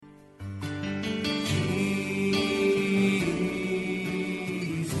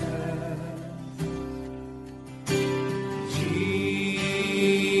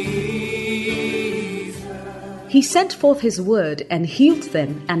He sent forth his word and healed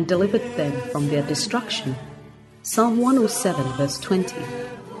them and delivered them from their destruction. Psalm 107 verse 20.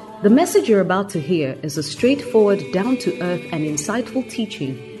 The message you're about to hear is a straightforward, down-to-earth and insightful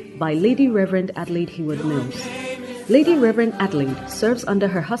teaching by Lady Reverend Adelaide Heward Mills. Lady Reverend Adelaide serves under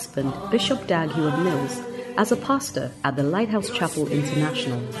her husband, Bishop Dag Heward Mills, as a pastor at the Lighthouse Chapel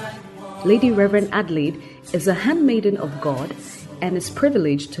International. Lady Reverend Adelaide is a handmaiden of God and is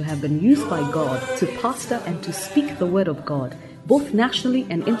privileged to have been used by God to pastor and to speak the word of God, both nationally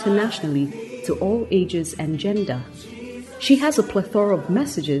and internationally, to all ages and gender. She has a plethora of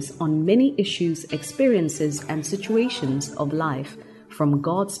messages on many issues, experiences, and situations of life from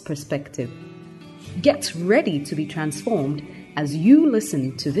God's perspective. Get ready to be transformed as you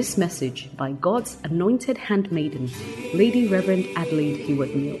listen to this message by God's anointed handmaiden, Lady Reverend Adelaide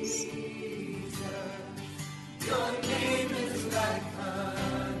Heward Mills.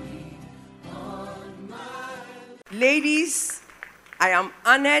 Ladies, I am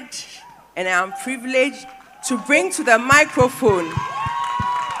honored and I am privileged to bring to the microphone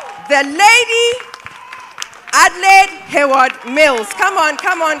the Lady Adelaide Heward Mills. Come on,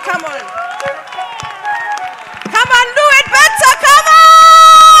 come on, come on. Come on, do it better, come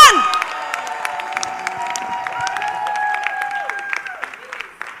on!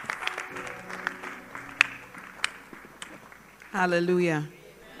 Hallelujah.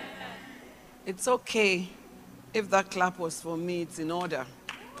 It's okay if that clap was for me, it's in order.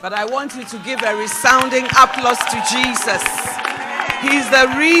 But I want you to give a resounding applause to Jesus. He's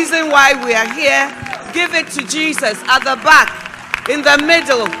the reason why we are here. Give it to Jesus at the back, in the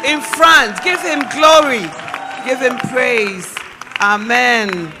middle, in front. Give him glory. Give him praise.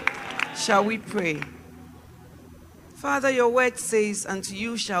 Amen. Shall we pray? Father, your word says, unto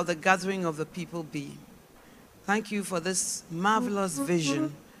you shall the gathering of the people be. Thank you for this marvelous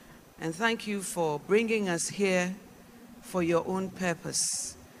vision. And thank you for bringing us here for your own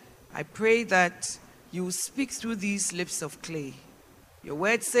purpose. I pray that you will speak through these lips of clay. Your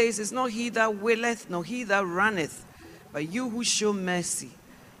word says, it's not he that willeth, nor he that runneth, but you who show mercy.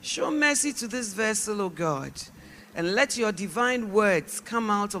 Show mercy to this vessel, O God, and let your divine words come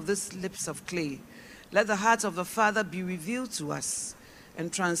out of these lips of clay. Let the heart of the Father be revealed to us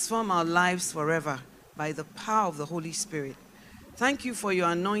and transform our lives forever by the power of the Holy Spirit. Thank you for your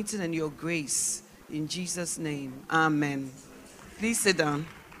anointing and your grace. In Jesus' name, amen. Please sit down.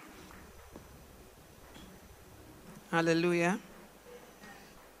 Hallelujah.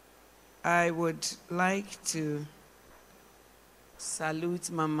 I would like to salute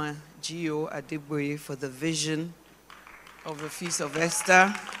Mama Gio Adeboye for the vision of the Feast of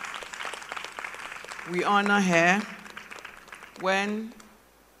Esther. We honor her. When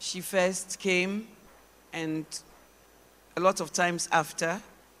she first came, and a lot of times after,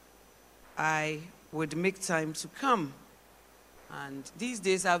 I would make time to come. And these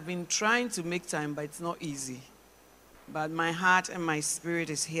days I've been trying to make time, but it's not easy. But my heart and my spirit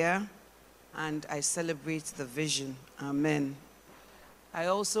is here, and I celebrate the vision. Amen. I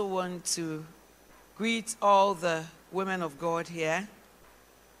also want to greet all the women of God here,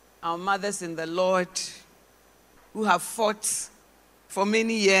 our mothers in the Lord, who have fought for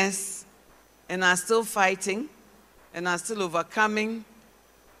many years and are still fighting and are still overcoming.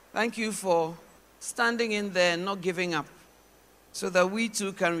 Thank you for standing in there and not giving up, so that we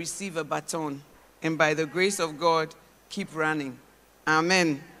too can receive a baton and by the grace of God, keep running.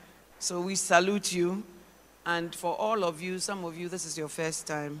 Amen. So we salute you. And for all of you, some of you, this is your first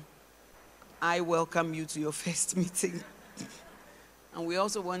time. I welcome you to your first meeting. And we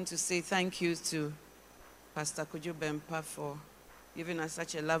also want to say thank you to Pastor Kojo Bempa for giving us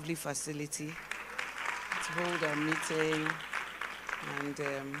such a lovely facility to hold our meeting.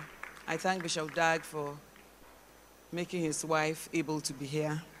 And I thank Bishop Dag for making his wife able to be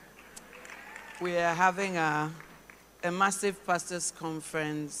here. We are having a massive pastors'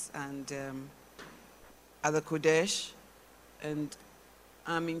 conference and at the Kodesh, and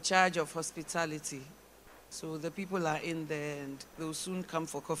I'm in charge of hospitality. So the people are in there and they'll soon come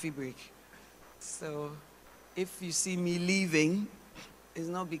for coffee break. So if you see me leaving, it's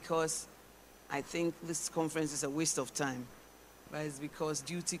not because I think this conference is a waste of time, but it's because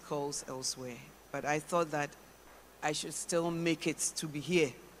duty calls elsewhere. But I thought that I should still make it to be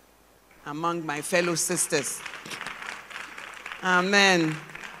here among my fellow sisters. Amen.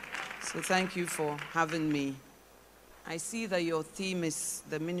 So thank you for having me. I see that your theme is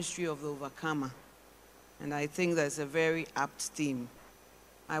the ministry of the overcomer, and I think that's a very apt theme.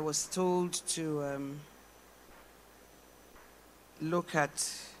 I was told to look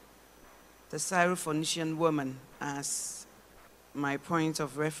at the Syrophoenician woman as my point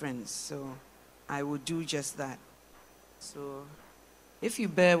of reference. So I will do just that. So if you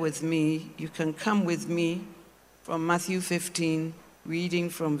bear with me, you can come with me from Matthew 15, reading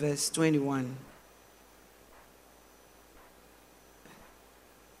from verse 21.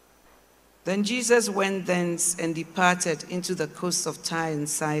 Then Jesus went thence and departed into the coasts of Tyre and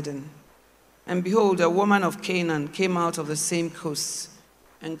Sidon. And behold, a woman of Canaan came out of the same coast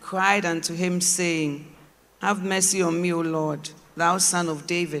and cried unto him, saying, Have mercy on me, O Lord, thou son of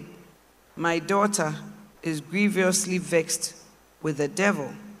David. My daughter is grievously vexed with the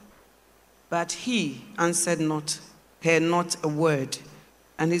devil. But he answered her not a word.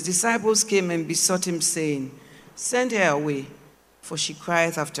 And his disciples came and besought him, saying, Send her away, for she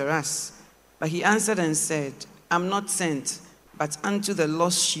crieth after us. But he answered and said, I am not sent, but unto the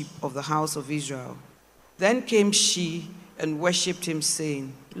lost sheep of the house of Israel. Then came she and worshipped him,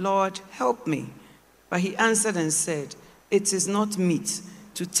 saying, Lord, help me. But he answered and said, It is not meet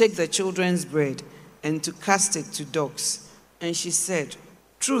to take the children's bread and to cast it to dogs. And she said,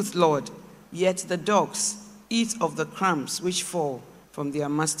 Truth, Lord, yet the dogs eat of the crumbs which fall from their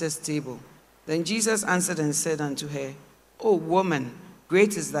master's table. Then Jesus answered and said unto her, O woman,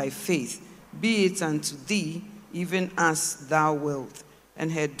 great is thy faith. Be it unto thee, even as thou wilt.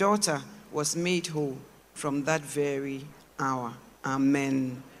 And her daughter was made whole from that very hour.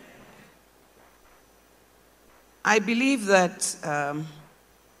 Amen. I believe that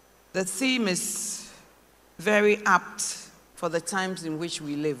the theme is very apt for the times in which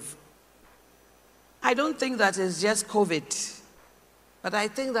we live. I don't think that it's just COVID, but I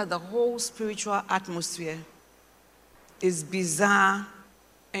think that the whole spiritual atmosphere is bizarre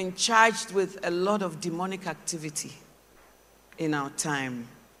and charged with a lot of demonic activity in our time.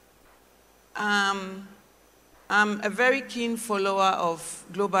 I'm a very keen follower of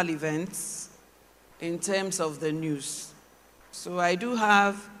global events in terms of the news. So I do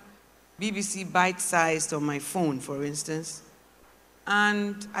have BBC Bite-Sized on my phone, for instance,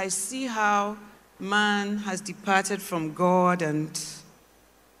 and I see how man has departed from God and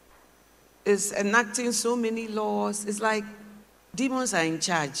is enacting so many laws. It's like demons are in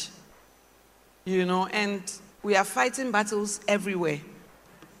charge, and we are fighting battles everywhere.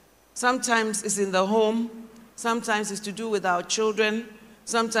 Sometimes it's in the home, sometimes it's to do with our children,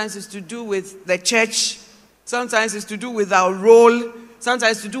 sometimes it's to do with the church, sometimes it's to do with our role,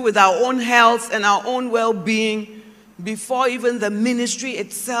 sometimes it's to do with our own health and our own well-being, before even the ministry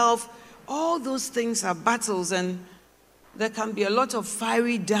itself. All those things are battles, and there can be a lot of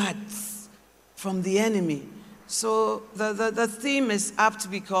fiery darts from the enemy. So the theme is apt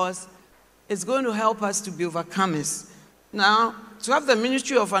because it's going to help us to be overcomers. Now, to have the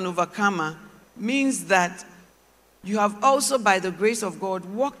ministry of an overcomer means that you have also, by the grace of God,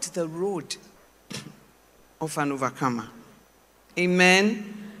 walked the road of an overcomer.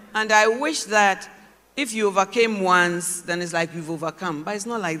 Amen? And I wish that if you overcame once, then it's like you've overcome. But it's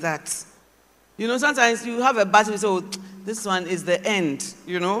not like that. Sometimes you have a battle, so this one is the end,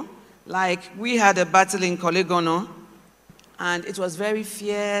 Like we had a battle in Kolegono, and it was very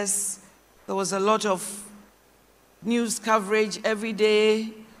fierce. There was a lot of news coverage every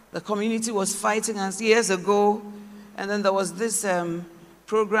day. The community was fighting us years ago. And then there was this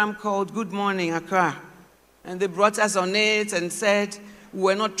program called Good Morning Accra. And they brought us on it and said we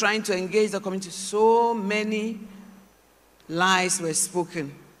were not trying to engage the community. So many lies were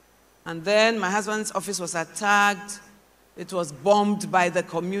spoken. And then my husband's office was attacked. It was bombed by the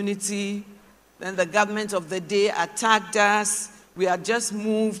community. Then the government of the day attacked us. We had just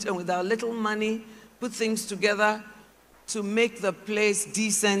moved and with our little money put things together to make the place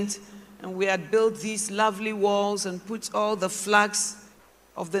decent. And we had built these lovely walls and put all the flags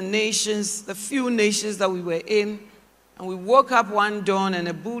of the nations, the few nations that we were in. And we woke up one dawn and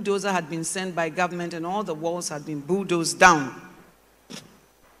a bulldozer had been sent by government and all the walls had been bulldozed down.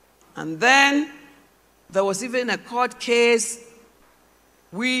 And then there was even a court case.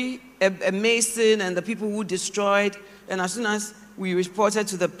 A mason and the people who destroyed, and as soon as we reported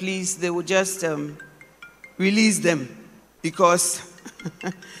to the police, they would just release them because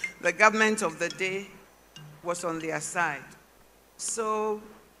the government of the day was on their side. So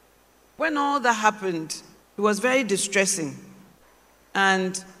when all that happened, it was very distressing.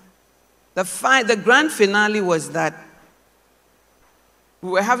 And the grand finale was that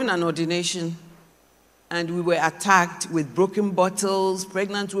we were having an ordination and we were attacked with broken bottles.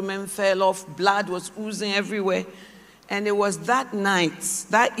 Pregnant women fell off. Blood was oozing everywhere. And it was that night,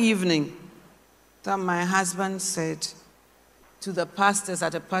 that evening, that my husband said to the pastors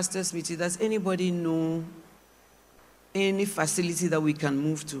at a pastor's meeting, does anybody know any facility that we can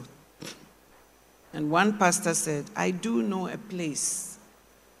move to? And one pastor said, I do know a place,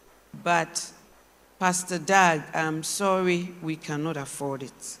 but Pastor Dag, I'm sorry, we cannot afford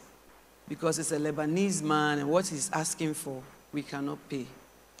it. Because it's a Lebanese man, and what he's asking for, we cannot pay.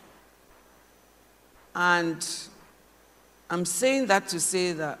 And I'm saying that to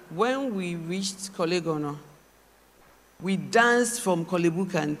say that when we reached Kolegono, we danced from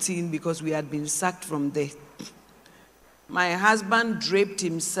Kolebu Canteen because we had been sacked from there. My husband draped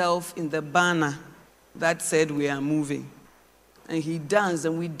himself in the banner that said we are moving. And he danced,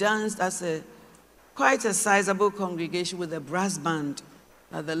 and we danced as quite a sizable congregation with a brass band,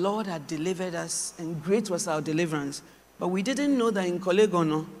 that the Lord had delivered us, and great was our deliverance. But we didn't know that in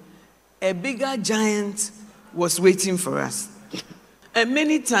Kolegono, a bigger giant was waiting for us. And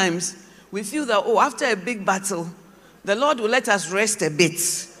many times, we feel that, after a big battle, the Lord will let us rest a bit.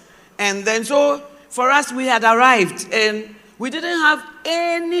 And then so, for us, we had arrived, and we didn't have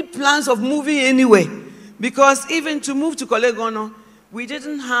any plans of moving anywhere. Because even to move to Kolegono, we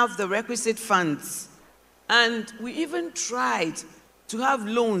didn't have the requisite funds. And we even tried to have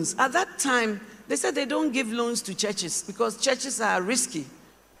loans. At that time, they said they don't give loans to churches because churches are risky.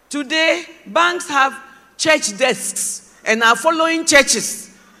 Today, banks have church desks and are following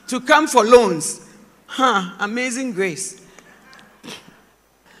churches to come for loans. Amazing grace.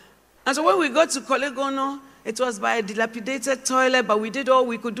 And so when we got to Kolegono, it was by a dilapidated toilet, but we did all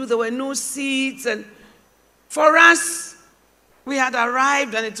we could do. There were no seats. And for us, we had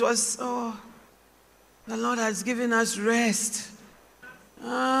arrived, and it was, the Lord has given us rest.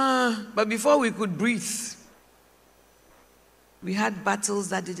 But before we could breathe, we had battles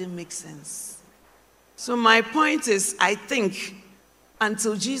that didn't make sense. So my point is, I think,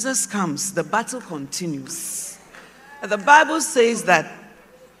 until Jesus comes, the battle continues. The Bible says that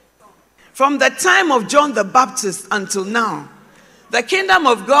from the time of John the Baptist until now, the kingdom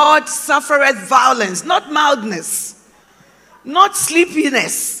of God suffereth violence, not mildness, not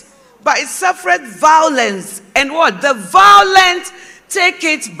sleepiness, but it suffereth violence. And what? The violent take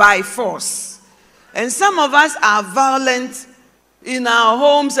it by force. And some of us are violent in our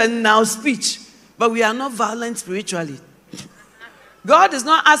homes and in our speech, but we are not violent spiritually. God is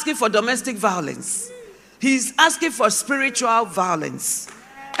not asking for domestic violence. He's asking for spiritual violence.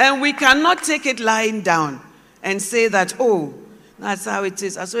 And we cannot take it lying down and say that, that's how it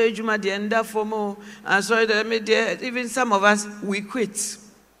is. I saw Ejuma the end for more. I saw the media. Even some of us, we quit.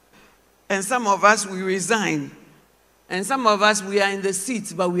 And some of us, we resign. And some of us, we are in the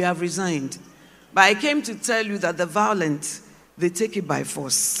seat, but we have resigned. But I came to tell you that the violent, they take it by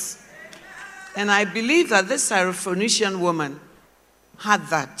force. And I believe that this Syrophoenician woman had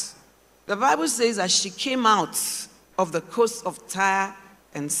that. The Bible says that she came out of the coast of Tyre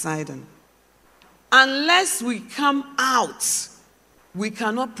and Sidon. Unless we come out, we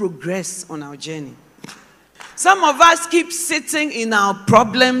cannot progress on our journey. Some of us keep sitting in our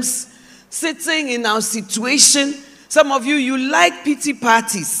problems, sitting in our situation. Some of you, you like pity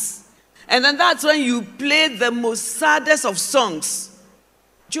parties. And then that's when you play the most saddest of songs.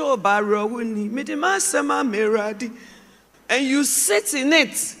 And you sit in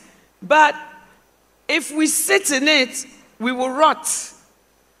it. But if we sit in it, we will rot.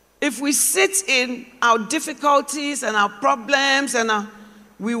 If we sit in our difficulties and our problems,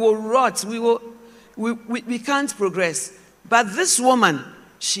 we will rot. We can't progress. But this woman,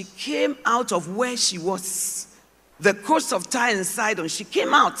 she came out of where she was. The coast of Tyre and Sidon. She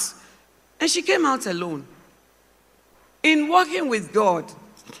came out. And she came out alone. In walking with God,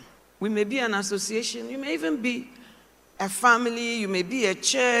 we may be an association. You may even be a family. You may be a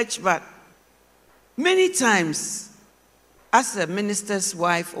church. But many times, as a minister's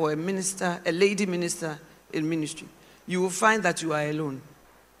wife or a minister, a lady minister in ministry, you will find that you are alone.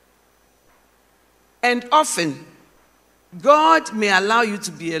 And often, God may allow you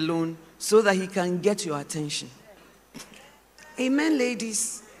to be alone so that he can get your attention. Amen,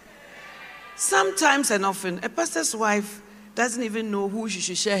 ladies. Sometimes and often, a pastor's wife doesn't even know who she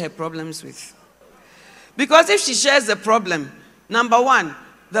should share her problems with. Because if she shares the problem, number one,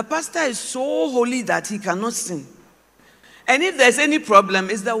 the pastor is so holy that he cannot sin. And if there's any problem,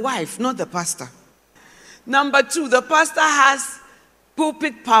 it's the wife, not the pastor. Number two, the pastor has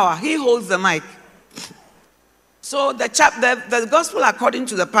pulpit power. He holds the mic. So the gospel according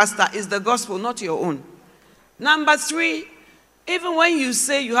to the pastor is the gospel, not your own. Number three, even when you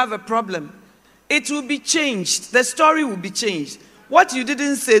say you have a problem, it will be changed. The story will be changed. What you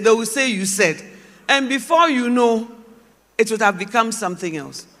didn't say, they will say you said. And before you know, it would have become something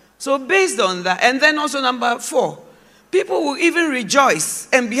else. So based on that, and then also number four, people will even rejoice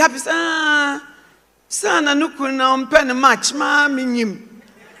and be happy.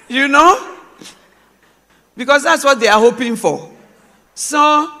 You know? Because that's what they are hoping for.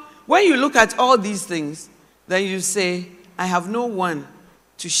 So when you look at all these things, then you say, I have no one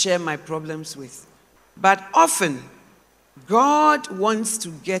to share my problems with. But often, God wants to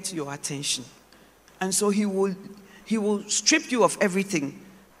get your attention. And so he will strip you of everything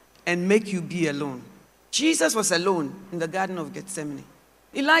and make you be alone. Jesus was alone in the Garden of Gethsemane.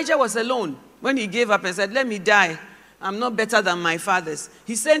 Elijah was alone when he gave up and said, let me die. I'm not better than my fathers.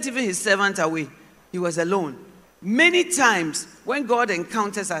 He sent even his servant away. He was alone. Many times when God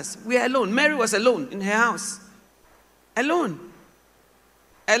encounters us, we are alone. Mary was alone in her house. Alone.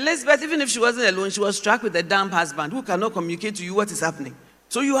 Elizabeth, even if she wasn't alone, she was struck with a dumb husband who cannot communicate to you what is happening.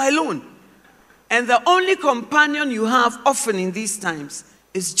 So you are alone. And the only companion you have often in these times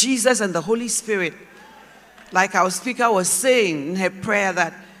is Jesus and the Holy Spirit. Like our speaker was saying in her prayer,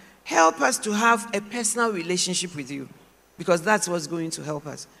 that help us to have a personal relationship with you, because that's what's going to help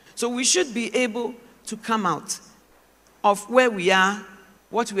us. So we should be able to come out of where we are,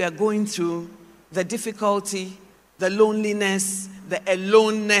 what we are going through, the difficulty, the loneliness, the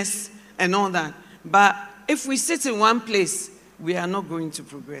aloneness, and all that. But if we sit in one place, we are not going to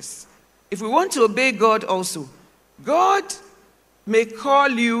progress. If we want to obey God also, God may call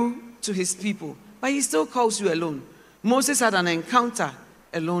you to his people, but he still calls you alone. Moses had an encounter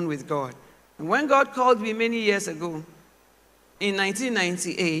alone with God. And when God called me many years ago, in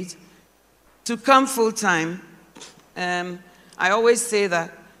 1998, to come full-time, I always say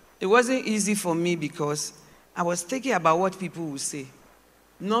that it wasn't easy for me because I was thinking about what people would say,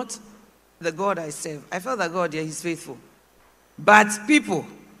 not the God I serve. I felt that God, yeah, he's faithful. But people,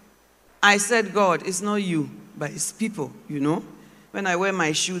 I said, God, it's not you, but it's people, you know. When I wear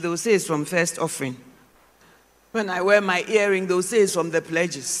my shoe, they'll say it's from first offering. When I wear my earring, they'll say it's from the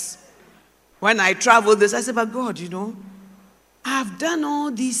pledges. When I travel this, I say, but God, you know, I've done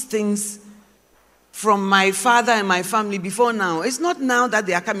all these things from my father and my family before now. It's not now that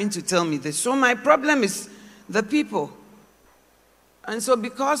they are coming to tell me this. So my problem is the people. And so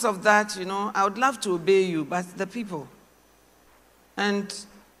because of that, you know, I would love to obey you, but the people. And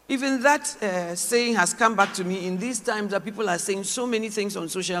even that saying has come back to me in these times that people are saying so many things on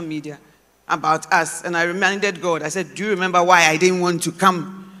social media about us. And I reminded God, I said, do you remember why I didn't want to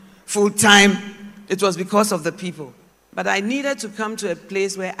come full time? It was because of the people. But I needed to come to a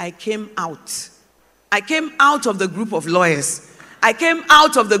place where I came out. I came out of the group of lawyers. I came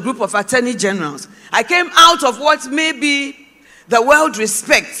out of the group of attorney generals. I came out of what maybe the world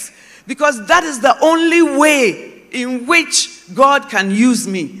respects, because that is the only way in which God can use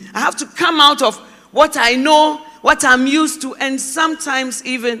me. I have to come out of what I know, what I'm used to, and sometimes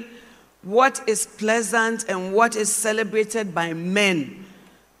even what is pleasant and what is celebrated by men.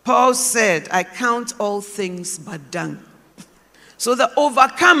 Paul said, I count all things but dung. So the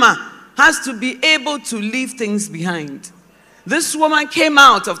overcomer has to be able to leave things behind. This woman came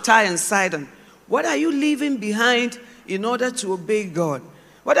out of Tyre and Sidon. What are you leaving behind in order to obey God?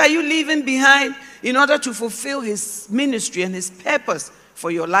 What are you leaving behind in order to fulfill his ministry and his purpose for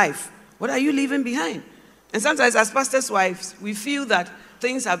your life? What are you leaving behind? And sometimes as pastors' wives, we feel that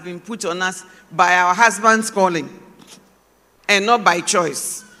things have been put on us by our husband's calling and not by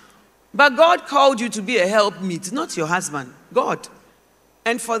choice. But God called you to be a helpmeet, not your husband, God.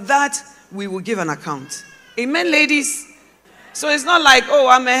 And for that, we will give an account. Amen, ladies? So it's not like, oh,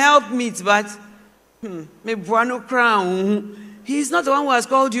 I'm a helpmeet, but me buano crown. He's not the one who has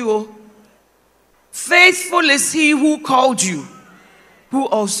called you. Oh. Faithful is he who called you, who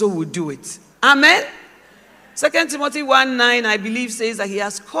also will do it. Amen? 2 Timothy 1:9, I believe, says that he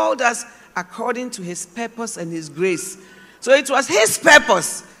has called us according to his purpose and his grace. So it was his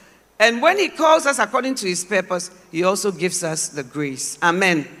purpose. And when he calls us according to his purpose, he also gives us the grace.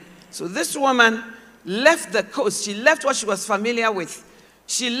 Amen. So this woman left the coast. She left what she was familiar with.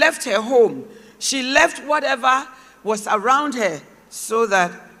 She left her home. She left whatever was around her so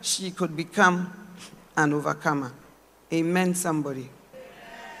that she could become an overcomer. Amen, somebody.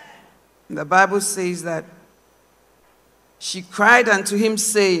 The Bible says that she cried unto him,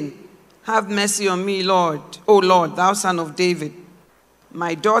 saying, have mercy on me, Lord, O Lord, thou son of David.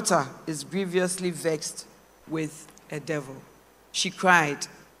 My daughter is grievously vexed with a devil. She cried.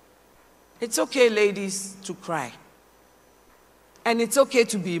 It's okay, ladies, to cry. And it's okay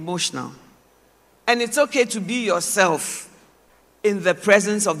to be emotional. And it's okay to be yourself in the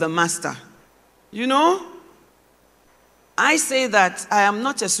presence of the master. You know, I say that I am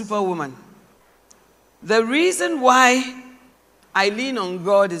not a superwoman. The reason why I lean on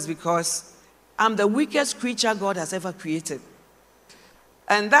God is because I'm the weakest creature God has ever created.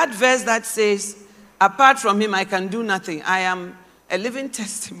 And that verse that says, apart from him, I can do nothing. I am a living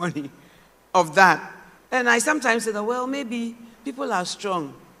testimony of that. And I sometimes say that, well, maybe people are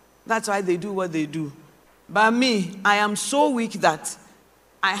strong. That's why they do what they do. But me, I am so weak that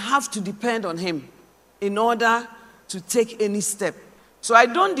I have to depend on him in order to take any step. So I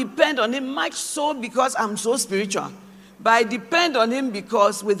don't depend on him much so because I'm so spiritual. But I depend on him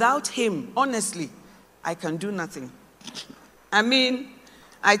because without him, honestly, I can do nothing. I mean,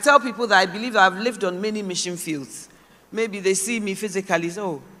 I tell people that I believe I've lived on many mission fields. Maybe they see me physically, say,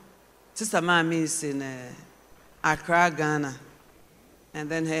 oh, Sister Mami is in Accra, Ghana. And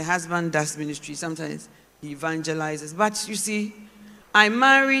then her husband does ministry. Sometimes he evangelizes. But you see, I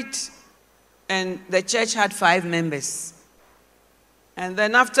married and the church had 5 members. And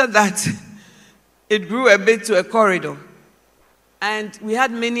then after that, it grew a bit to a corridor. And we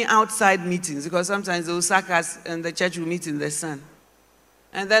had many outside meetings because sometimes they will sack us and the church will meet in the sun.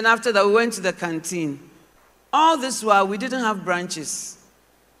 And then after that, we went to the canteen. All this while, we didn't have branches.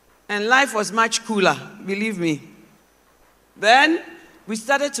 And life was much cooler, believe me. Then we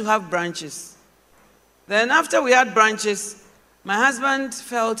started to have branches. Then after we had branches, my husband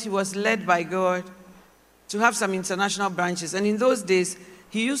felt he was led by God to have some international branches. And in those days,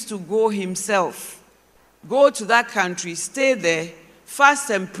 he used to go himself. Go to that country, stay there, fast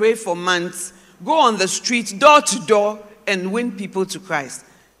and pray for months, go on the street, door to door, and win people to Christ.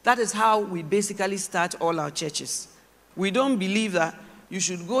 That is how we basically start all our churches. We don't believe that you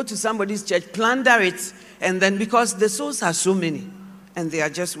should go to somebody's church, plunder it, and then because the souls are so many, and they are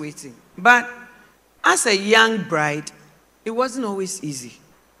just waiting. But as a young bride, it wasn't always easy.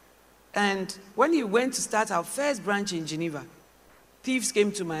 And when we went to start our first branch in Geneva, thieves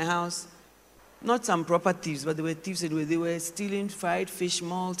came to my house. Not some proper thieves, but they were thieves. They were stealing fried fish,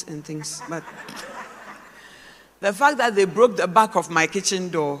 malt, and things. But the fact that they broke the back of my kitchen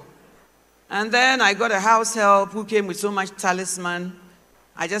door, and then I got a house help who came with so much talisman.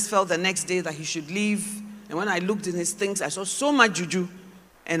 I just felt the next day that he should leave. And when I looked in his things, I saw so much juju,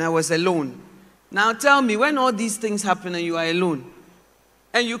 and I was alone. Now tell me, when all these things happen and you are alone,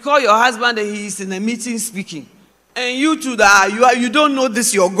 and you call your husband and he is in a meeting speaking, and you too, you don't know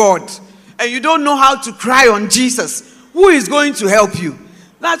this, your God, and you don't know how to cry on Jesus, who is going to help you?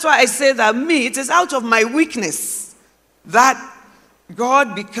 That's why I say that it is out of my weakness that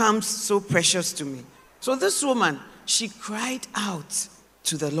God becomes so precious to me. So this woman, she cried out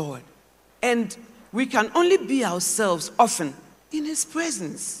to the Lord. And we can only be ourselves often in his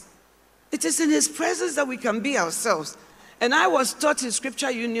presence. It is in his presence that we can be ourselves. And I was taught in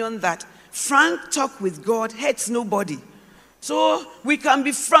Scripture Union that frank talk with God hurts nobody. So we can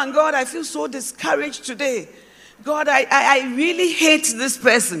be frank. God, I feel so discouraged today. God, I really hate this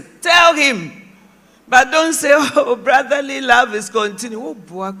person. Tell him. But don't say, oh, brotherly love is continuing. Oh,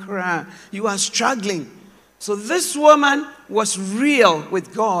 Buakra, you are struggling. So this woman was real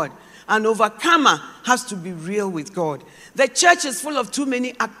with God. An overcomer has to be real with God. The church is full of too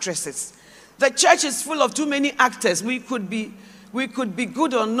many actresses. The church is full of too many actors. We could be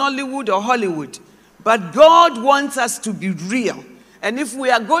good on Nollywood or Hollywood. But God wants us to be real. And if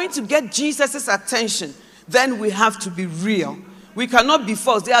we are going to get Jesus' attention, then we have to be real. We cannot be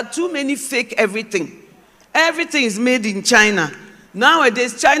false. There are too many fake everything. Everything is made in China.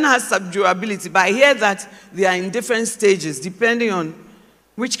 Nowadays, China has some durability, but I hear that they are in different stages, depending on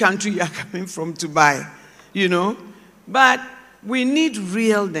which country you are coming from to buy, But we need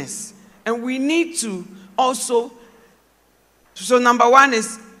realness. And we need to also, so number one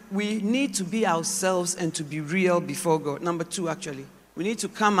is, we need to be ourselves and to be real before God. Number two, actually, we need to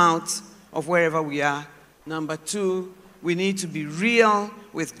come out of wherever we are. Number two, we need to be real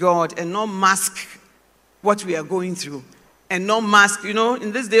with God and not mask what we are going through. And not mask,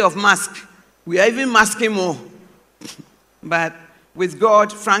 in this day of mask, we are even masking more. But with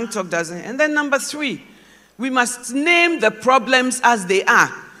God, frank talk doesn't. And then number three, we must name the problems as they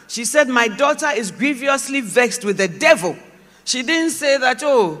are. She said, my daughter is grievously vexed with the devil. She didn't say that,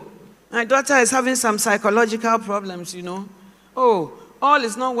 oh, my daughter is having some psychological problems, Oh, all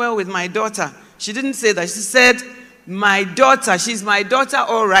is not well with my daughter. She didn't say that. She said, my daughter, she's my daughter,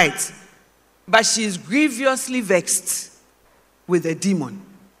 all right. But she's grievously vexed with a demon.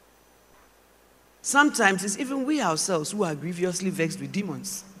 Sometimes it's even we ourselves who are grievously vexed with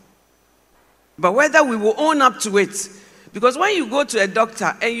demons. But whether we will own up to it, because when you go to a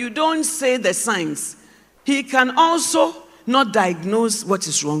doctor and you don't say the signs, he can also not diagnose what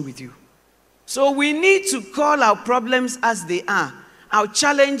is wrong with you. So we need to call our problems as they are, our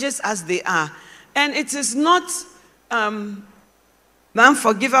challenges as they are. And it is not an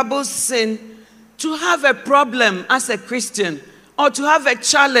unforgivable sin to have a problem as a Christian, or to have a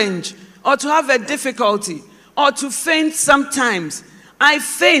challenge, or to have a difficulty, or to faint sometimes. I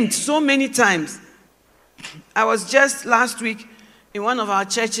faint so many times. I was just last week in one of our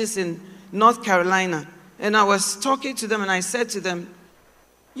churches in North Carolina. And I was talking to them and I said to them,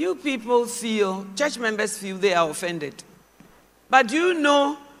 you people feel, church members feel they are offended. But do you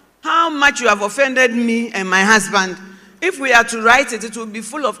know how much you have offended me and my husband? If we are to write it, it will be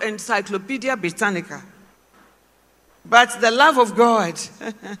full of Encyclopedia Britannica. But the love of God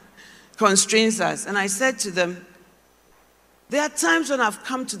constrains us. And I said to them, there are times when I've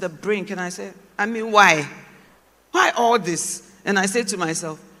come to the brink and I say, why? Why all this? And I say to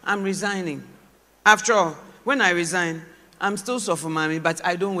myself, I'm resigning. After all, when I resign, I'm still Sofumami, but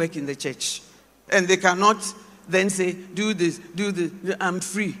I don't work in the church. And they cannot then say, do this, I'm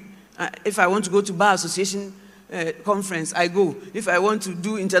free. If I want to go to Bar Association conference, I go. If I want to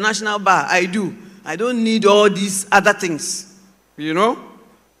do international bar, I do. I don't need all these other things, you know?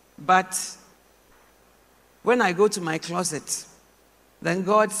 But when I go to my closet, then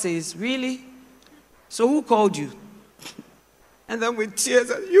God says, really? So who called you? And then with tears,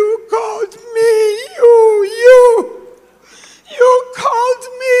 you called me, you called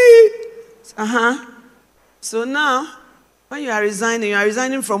me. So now, when you are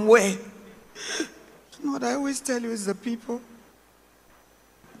resigning from where? Lord, I always tell you it's the people.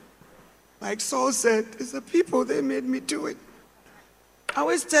 Like Saul said, it's the people, they made me do it. I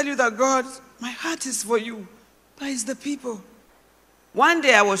always tell you that God, my heart is for you, but it's the people. One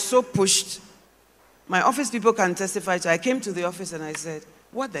day I was so pushed, my office people can testify to, I came to the office and I said,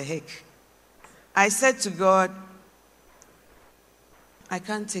 what the heck? I said to God, I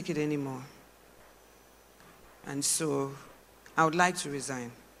can't take it anymore. And so I would like to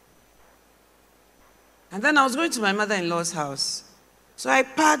resign. And then I was going to my mother-in-law's house. So I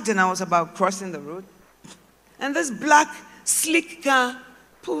parked and I was about crossing the road. And this black, sleek car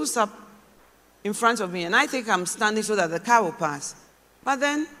pulls up in front of me. And I think I'm standing so that the car will pass. But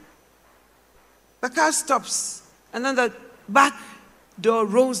then the car stops. And then the back door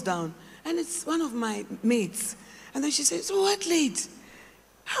rolls down. And it's one of my mates. And then she says, oh, Adelaide,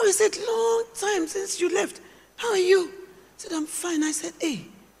 how is it long time since you left? How are you? I said, I'm fine. I said, hey,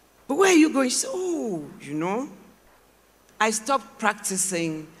 but where are you going? She said, oh, you know. I stopped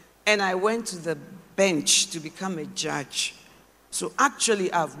practicing and I went to the bench to become a judge. So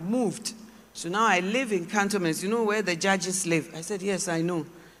actually I've moved. So now I live in Cantonments. You know where the judges live? I said, yes, I know.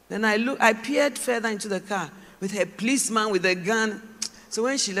 Then I peered further into the car with a policeman with a gun. So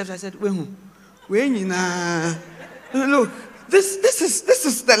when she left, I said, look, this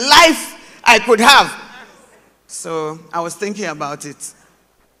is the life I could have. So I was thinking about it.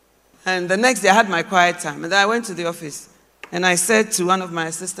 And the next day I had my quiet time. And then I went to the office. And I said to one of my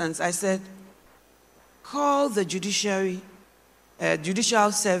assistants, I said, call the judicial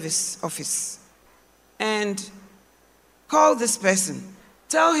service office and call this person.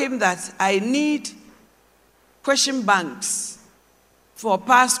 Tell him that I need question banks for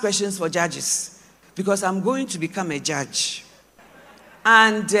past questions for judges because I'm going to become a judge.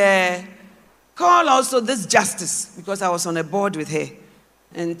 And call also this justice because I was on a board with her.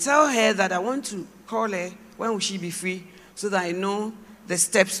 And tell her that I want to call her, when will she be free, so that I know the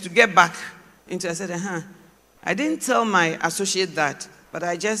steps to get back into it. I said, I didn't tell my associate that, but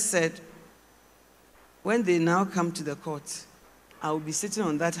I just said, when they now come to the court, I will be sitting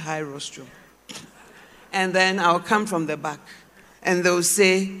on that high rostrum. And then I'll come from the back. And they'll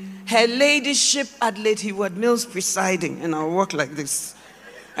say, Her Ladyship Adelaide Heward Mills presiding. And I'll walk like this.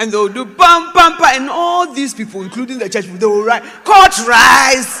 And they'll do bam, bam, bam. And all these people, including the church, they will write, court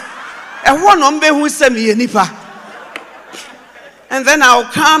rise. And one number who sent me a nipa. And then I'll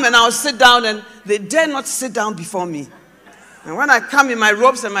come and I'll sit down and they dare not sit down before me. And when I come in my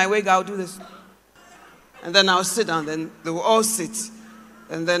robes and my wig, I'll do this. And then I'll sit down, then they will all sit.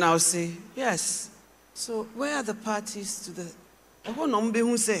 And then I'll say, yes. So where are the parties to the...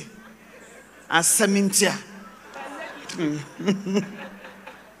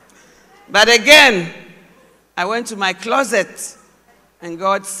 But again, I went to my closet and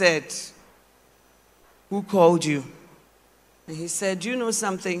God said, who called you? And he said, do you know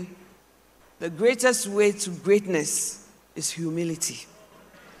something? The greatest way to greatness is humility.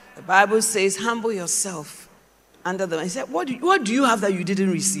 The Bible says, humble yourself under the... He said, what do you have that you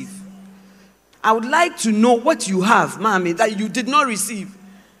didn't receive? I would like to know what you have, Mommy, that you did not receive.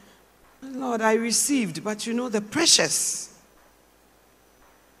 Lord, I received, but you know, the precious.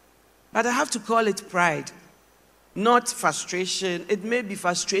 But I have to call it pride, not frustration. It may be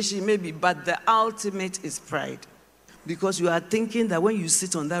frustration, maybe, but the ultimate is pride. Because you are thinking that when you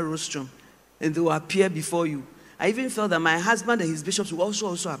sit on that rostrum and they will appear before you. I even felt that my husband and his bishops will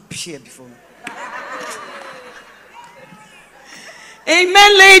also appear before me.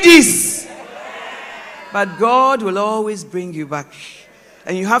 Amen, ladies. But God will always bring you back.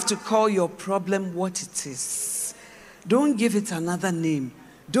 And you have to call your problem what it is. Don't give it another name.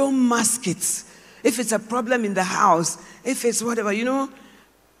 Don't mask it. If it's a problem in the house, if it's whatever,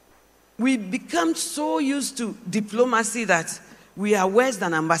 we become so used to diplomacy that we are worse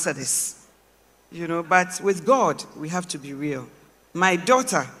than ambassadors. But with God, we have to be real. My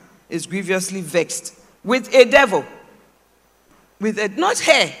daughter is grievously vexed with a devil. Not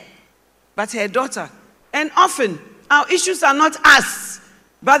her, but her daughter. And often, our issues are not us,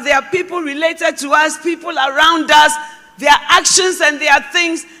 but there are people related to us, people around us. Their actions and their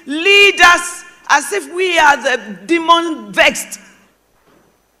things lead us as if we are the demon vexed.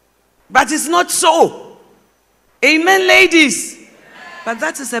 But it's not so. Amen, ladies. But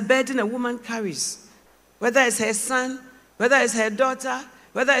that is a burden a woman carries. Whether it's her son, whether it's her daughter,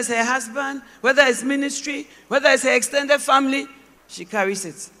 whether it's her husband, whether it's ministry, whether it's her extended family, she carries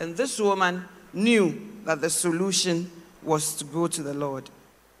it. And this woman knew that the solution was to go to the Lord.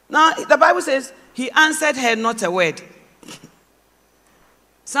 Now, the Bible says, he answered her not a word.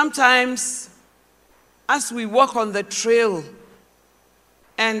 Sometimes, as we walk on the trail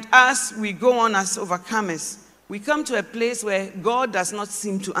and as we go on as overcomers, we come to a place where God does not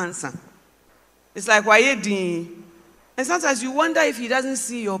seem to answer. It's like, why? And sometimes you wonder if he doesn't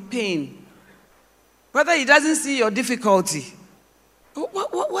see your pain, whether he doesn't see your difficulty.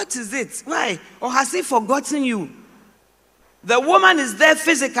 What is it? Why? Or has he forgotten you? The woman is there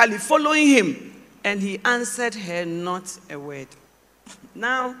physically following him, and he answered her not a word.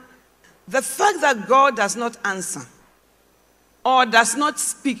 Now, the fact that God does not answer, or does not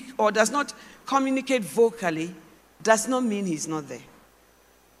speak, or does not communicate vocally, does not mean he's not there.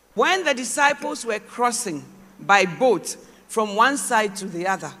 When the disciples were crossing by boat from one side to the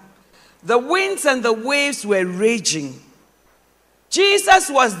other, the winds and the waves were raging. Jesus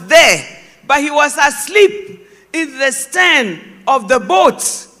was there, but he was asleep in the stern of the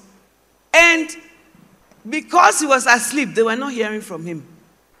boat. And because he was asleep, they were not hearing from him.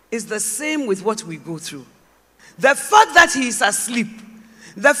 It's the same with what we go through. The fact that he is asleep,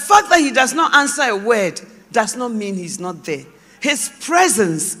 the fact that he does not answer a word, does not mean he's not there. His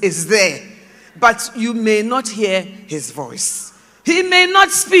presence is there, but you may not hear his voice. He may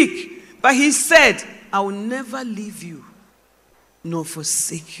not speak, but he said, I will never leave you nor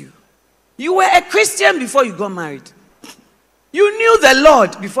forsake you. You were a Christian before you got married. You knew the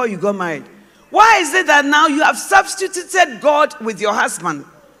Lord before you got married. Why is it that now you have substituted God with your husband?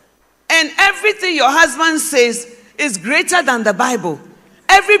 And everything your husband says is greater than the Bible.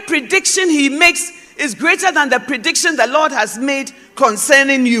 Every prediction he makes is greater than the prediction the Lord has made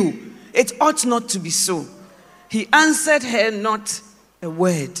concerning you. It ought not to be so. He answered her not a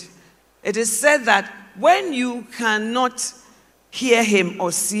word. It is said that when you cannot hear him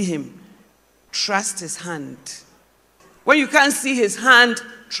or see him, trust his hand. When you can't see his hand,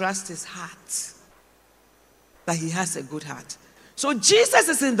 trust his heart. That he has a good heart. So Jesus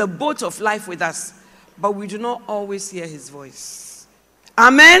is in the boat of life with us, but we do not always hear his voice.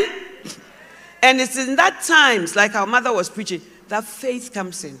 Amen? And it's in that times, like our mother was preaching, that faith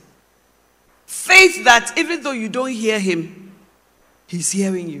comes in. Faith that even though you don't hear him, he's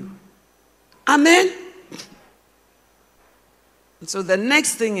hearing you. Amen? And so the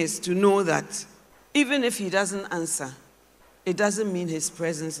next thing is to know that even if he doesn't answer, it doesn't mean his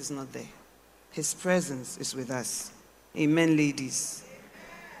presence is not there. His presence is with us. Amen, ladies.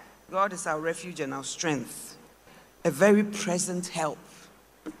 God is our refuge and our strength, a very present help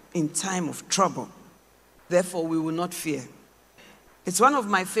in time of trouble. Therefore, we will not fear. It's one of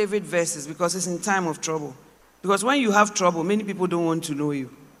my favorite verses because it's in time of trouble. Because when you have trouble, many people don't want to know you.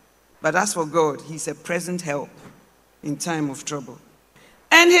 But as for God, he's a present help in time of trouble.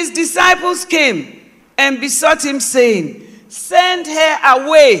 And his disciples came and besought him, saying, send her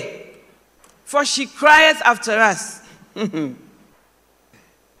away, for she crieth after us. There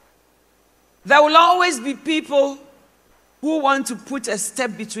will always be people who want to put a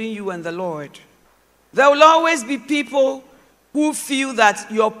step between you and the Lord. There will always be people who feel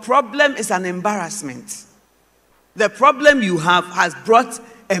that your problem is an embarrassment. The problem you have has brought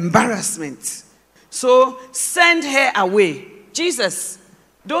embarrassment. So send her away. Jesus,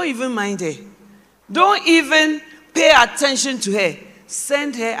 don't even mind her. Don't even pay attention to her.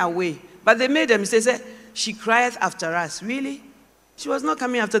 Send her away. But they made a mistake. They said, she crieth after us. Really? She was not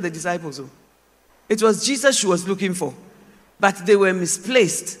coming after the disciples. It was Jesus she was looking for. But they were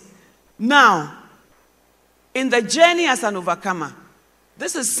misplaced. Now, in the journey as an overcomer,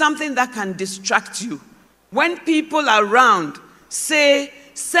 this is something that can distract you. When people around say,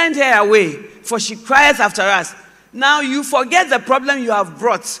 send her away, for she crieth after us. Now you forget the problem you have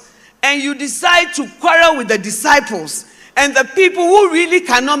brought, and you decide to quarrel with the disciples and the people who really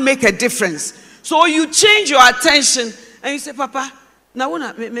cannot make a difference. So you change your attention and you say, Papa, now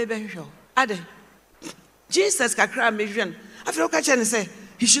maybe Ade, Jesus kakra mejuan. I feel okay and say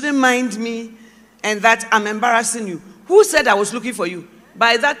he shouldn't mind me and that I'm embarrassing you. Who said I was looking for you?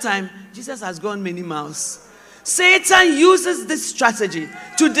 By that time, Jesus has gone many miles. Satan uses this strategy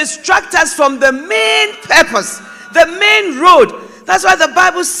to distract us from the main purpose, the main road. That's why the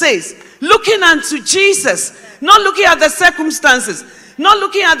Bible says, looking unto Jesus, not looking at the circumstances, not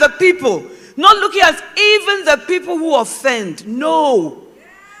looking at the people, not looking at even the people who offend. No.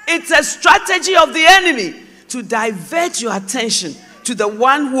 It's a strategy of the enemy to divert your attention to the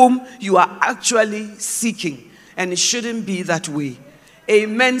one whom you are actually seeking. And it shouldn't be that way.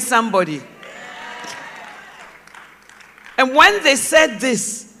 Amen, somebody. And when they said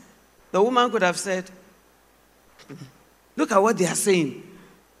this, the woman could have said, look at what they are saying.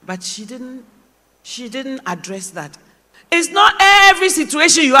 But she didn't address that. It's not every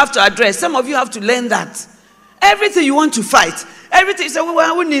situation you have to address. Some of you have to learn that. Everything you want to fight. Everything you say, well,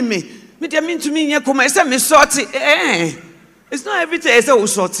 I wouldn't need me. It's not everything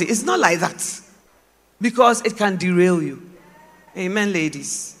it's not like that. Because it can derail you. Amen,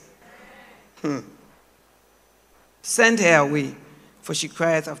 ladies. Send her away, for she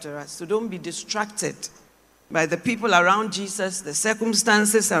crieth after us. So don't be distracted by the people around Jesus, the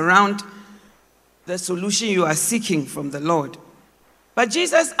circumstances around the solution you are seeking from the Lord. But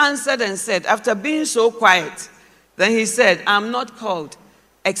Jesus answered and said, after being so quiet, then he said, I'm not called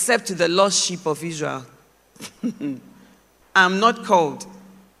except to the lost sheep of Israel. I'm not called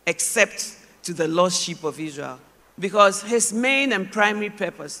except to the lost sheep of Israel. Because his main and primary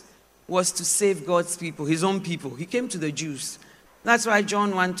purpose was to save God's people, his own people. He came to the Jews. That's why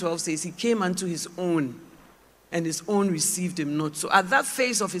John 1:12 says he came unto his own, and his own received him not. So at that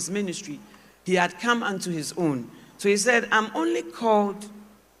phase of his ministry, he had come unto his own. So he said, I'm only called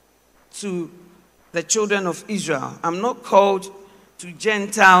to the children of Israel. I'm not called to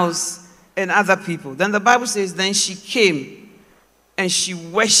Gentiles and other people. Then the Bible says, then she came and she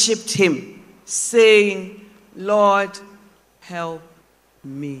worshipped him, saying, Lord, help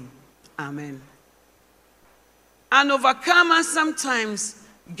me. Amen. An overcomer sometimes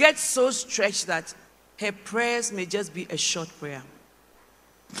gets so stretched that her prayers may just be a short prayer.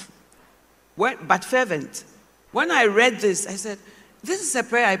 But fervent. When I read this, I said, this is a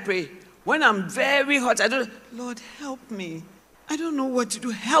prayer I pray. When I'm very hot, Lord, help me. I don't know what to do.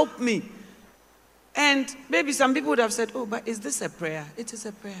 Help me. And maybe some people would have said, oh, but is this a prayer? It is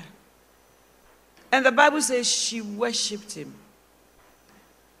a prayer. And the Bible says she worshipped him.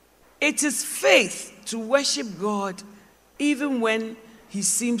 It is faith to worship God even when he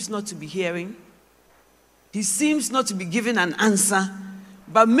seems not to be hearing. He seems not to be giving an answer.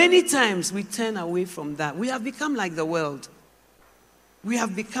 But many times we turn away from that. We have become like the world. We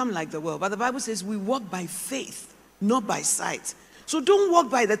have become like the world. But the Bible says we walk by faith, not by sight. So don't walk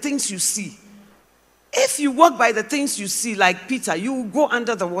by the things you see. If you walk by the things you see, like Peter, you will go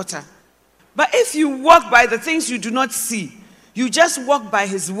under the water. But if you walk by the things you do not see, you just walk by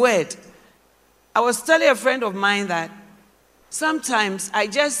his word. I was telling a friend of mine that sometimes I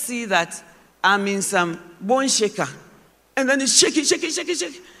just see that I'm in some bone shaker. And then it's shaking.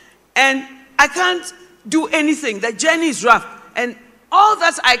 And I can't do anything. The journey is rough. And all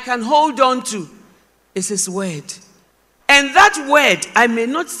that I can hold on to is his word. And that word, I may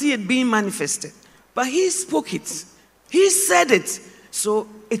not see it being manifested. But he spoke it. He said it. So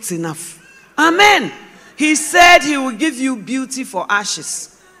it's enough. Amen. He said he will give you beauty for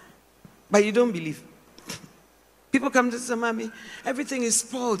ashes. But you don't believe. People come to say, Mommy, everything is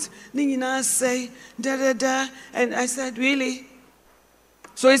spoiled. Nina say, da. And I said, really?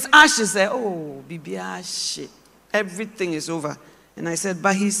 So it's ashes there. Oh, bibi ashes. Everything is over. And I said,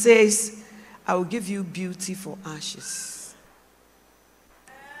 but he says, I will give you beauty for ashes.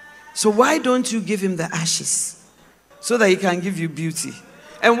 So why don't you give him the ashes? So that he can give you beauty.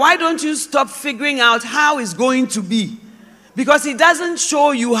 And why don't you stop figuring out how it's going to be? Because he doesn't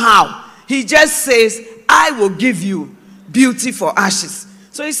show you how. He just says, I will give you beauty for ashes.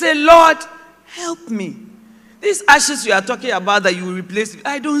 So he said, Lord, help me. These ashes you are talking about that you will replace,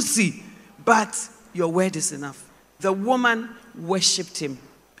 I don't see. But your word is enough. The woman worshipped him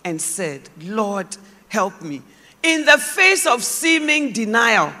and said, Lord, help me. In the face of seeming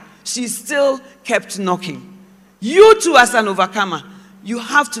denial, she still kept knocking. You too, as an overcomer, you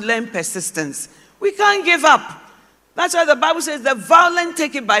have to learn persistence. We can't give up. That's why the Bible says the violent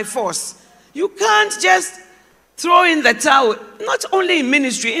take it by force. You can't just throw in the towel, not only in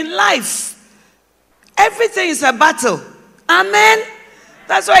ministry, in life. Everything is a battle. Amen.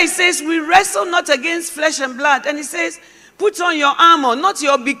 That's why he says we wrestle not against flesh and blood. And he says, put on your armor, not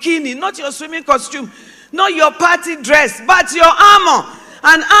your bikini, not your swimming costume, not your party dress, but your armor.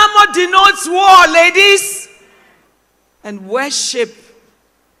 And armor denotes war, ladies. And worship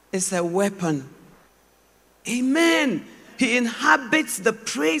is a weapon. Amen. He inhabits the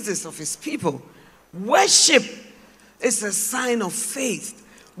praises of his people. Worship is a sign of faith.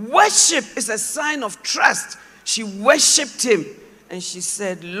 Worship is a sign of trust. She worshipped him and she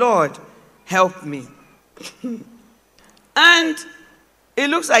said, Lord, help me. And it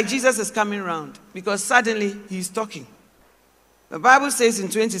looks like Jesus is coming around because suddenly he's talking. The Bible says in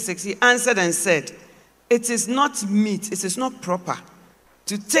 26, he answered and said, it is not meet, it is not proper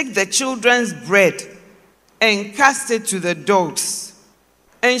to take the children's bread and cast it to the dogs.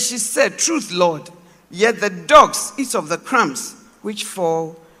 And she said, truth, Lord, yet the dogs eat of the crumbs which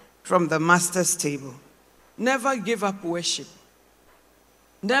fall from the master's table. Never give up worship.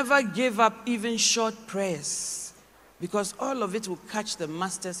 Never give up even short prayers, because all of it will catch the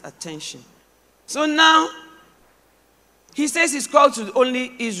master's attention. So now, he says he's called to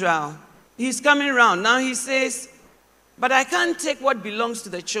only Israel. He's coming around. Now he says, but I can't take what belongs to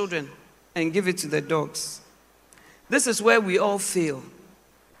the children and give it to the dogs. This is where we all fail.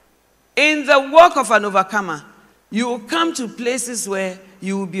 In the work of an overcomer, you will come to places where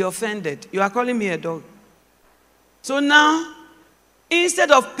you will be offended. You are calling me a dog. So now,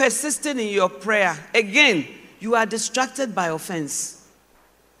 instead of persisting in your prayer, again, you are distracted by offense.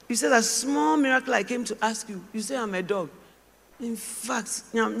 You said a small miracle I came to ask you. You say I'm a dog. In fact,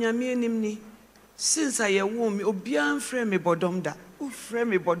 since I am woman, obian frame me bodom da. Who frame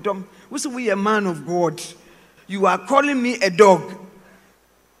me bodom? We say we a man of God. You are calling me a dog.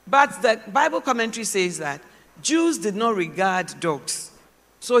 But the Bible commentary says that Jews did not regard dogs.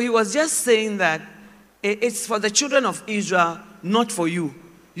 So he was just saying that it's for the children of Israel, not for you.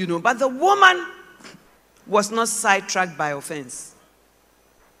 You know, but the woman was not sidetracked by offense.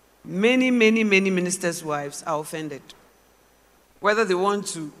 Many ministers' wives are offended. Whether they want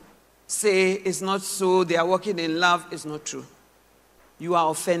to say it's not so, they are walking in love, it's not true. You are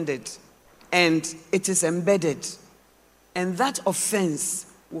offended, and it is embedded. And that offense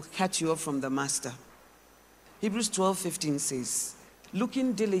will cut you off from the master. Hebrews 12:15 says,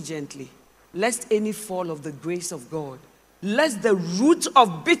 looking diligently, lest any fall of the grace of God, lest the root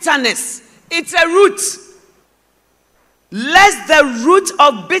of bitterness, it's a root, lest the root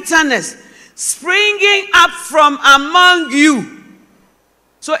of bitterness springing up from among you.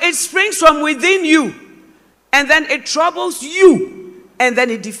 So it springs from within you, and then it troubles you, and then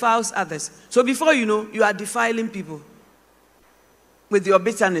it defiles others. So before you know, you are defiling people with your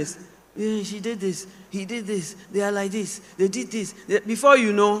bitterness. Yeah, she did this, he did this, they are like this, they did this. Before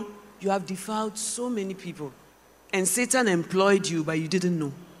you know, you have defiled so many people. And Satan employed you, but you didn't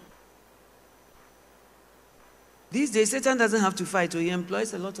know. These days, Satan doesn't have to fight, so he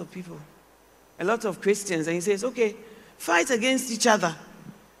employs a lot of people, a lot of Christians, and he says, okay, fight against each other.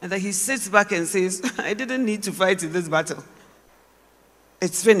 And then he sits back and says, I didn't need to fight in this battle.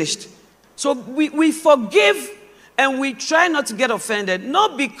 It's finished. So we forgive and we try not to get offended,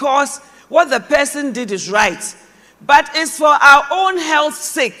 not because what the person did is right, but it's for our own health's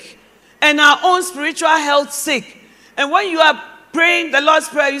sake and our own spiritual health's sake. And when you are praying the Lord's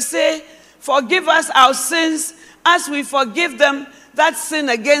Prayer, you say, forgive us our sins as we forgive them that sin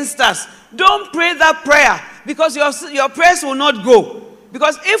against us. Don't pray that prayer, because your prayers will not go.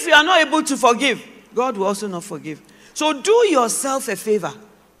 Because if you are not able to forgive, God will also not forgive. So do yourself a favor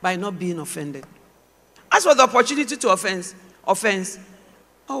by not being offended. As for the opportunity to offense,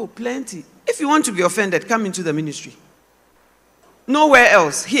 oh, plenty. If you want to be offended, come into the ministry. Nowhere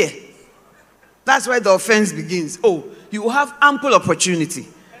else, here. That's where the offense begins. Oh, you will have ample opportunity.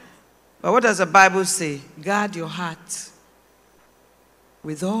 But what does the Bible say? Guard your heart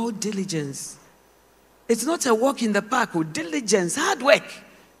with all diligence. It's not a walk in the park with diligence, hard work.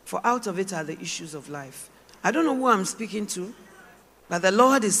 For out of it are the issues of life. I don't know who I'm speaking to, but the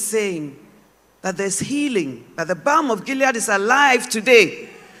Lord is saying that there's healing, that the balm of Gilead is alive today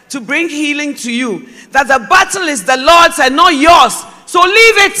to bring healing to you, that the battle is the Lord's and not yours. So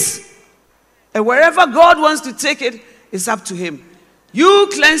leave it. And wherever God wants to take it, it's up to him. You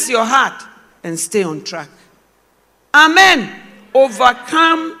cleanse your heart and stay on track. Amen.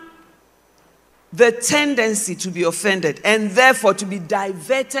 Overcome the tendency to be offended and therefore to be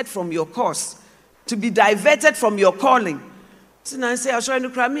diverted from your course, to be diverted from your calling. Satan has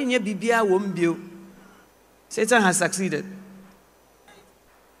succeeded.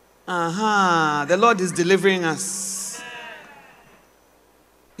 The Lord is delivering us.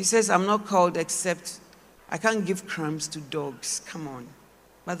 He says, I'm not called except I can't give crumbs to dogs. Come on.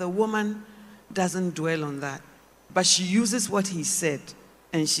 But the woman doesn't dwell on that. But she uses what he said.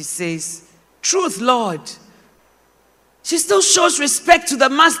 And she says, truth, Lord. She still shows respect to the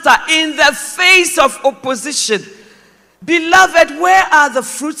master in the face of opposition. Beloved, where are the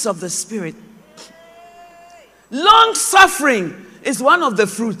fruits of the Spirit? Long suffering is one of the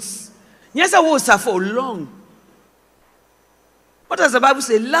fruits. Yes, I will suffer long. What does the Bible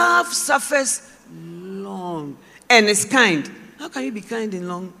say? Love suffers long and is kind. How can you be kind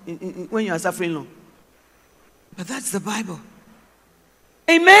when you are suffering long? But that's the Bible.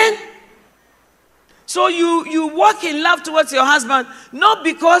 Amen? So you walk in love towards your husband, not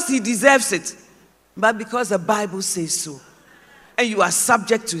because he deserves it, but because the Bible says so. And you are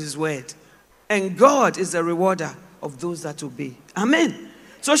subject to his word. And God is the rewarder of those that obey. Amen.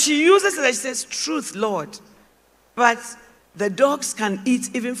 So she uses it and she says, truth, Lord. But the dogs can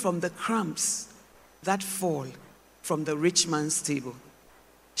eat even from the crumbs that fall from the rich man's table.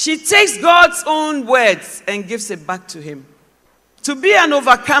 She takes God's own words and gives it back to him. To be an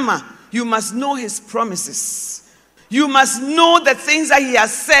overcomer, you must know his promises. You must know the things that he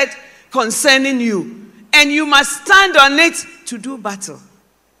has said concerning you. And you must stand on it to do battle.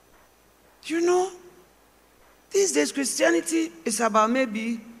 You know, these days Christianity is about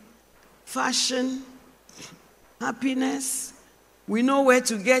maybe fashion, happiness. We know where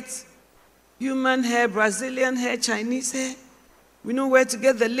to get human hair, Brazilian hair, Chinese hair. We know where to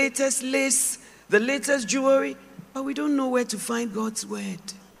get the latest lace, the latest jewelry. But we don't know where to find God's word.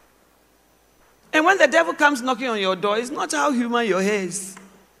 And when the devil comes knocking on your door, it's not how human your hair is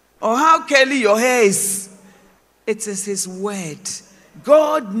or how curly your hair is. It is his word.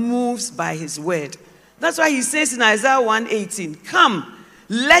 God moves by his word. That's why he says in Isaiah 1:18, come,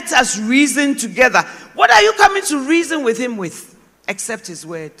 let us reason together. What are you coming to reason with him with? Except his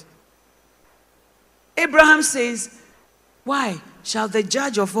word. Abraham says, why shall the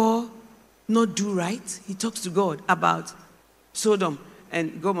judge of all not do right? He talks to God about Sodom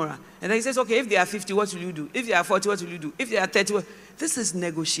and Gomorrah. And then he says, okay, if they are 50, what will you do? If they are 40, what will you do? If they are 30, what? This is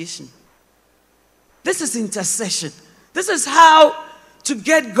negotiation. This is intercession. This is how to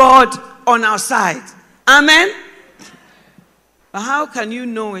get God on our side. Amen? But how can you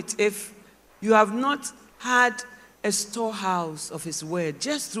know it if you have not had a storehouse of his word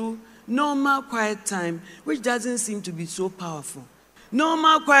just through normal quiet time, which doesn't seem to be so powerful?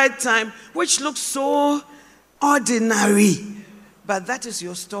 Normal quiet time, which looks so ordinary. But that is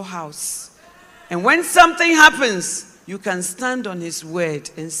your storehouse. And when something happens, you can stand on his word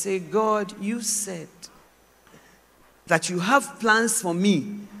and say, God, you said that you have plans for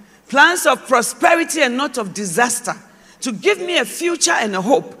me. Plans of prosperity and not of disaster. To give me a future and a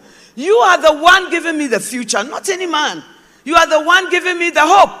hope. You are the one giving me the future, not any man. You are the one giving me the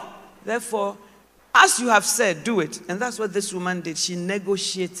hope. Therefore, as you have said, do it. And that's what this woman did. She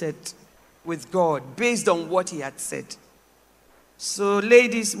negotiated with God based on what he had said. So,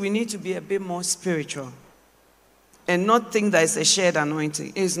 ladies, we need to be a bit more spiritual and not think that it's a shared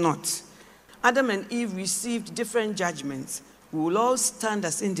anointing. It's not. Adam and Eve received different judgments. We will all stand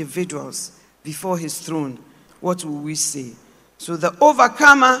as individuals before his throne. What will we say? So the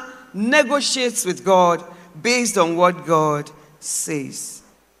overcomer negotiates with God based on what God says.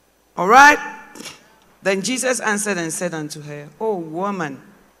 All right? Then Jesus answered and said unto her, O woman,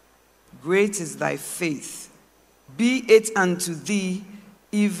 great is thy faith. Be it unto thee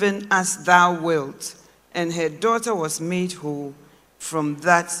even as thou wilt. And her daughter was made whole from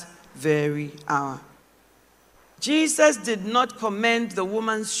that very hour. Jesus did not commend the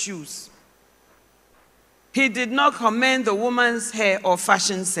woman's shoes. He did not commend the woman's hair or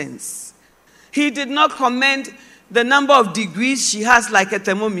fashion sense. He did not commend the number of degrees she has like a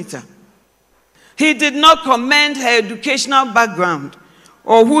thermometer. He did not commend her educational background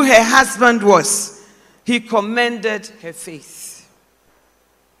or who her husband was. He commended her faith.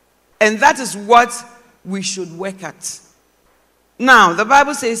 And that is what we should work at. Now, the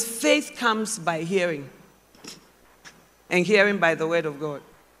Bible says faith comes by hearing, and hearing by the word of God.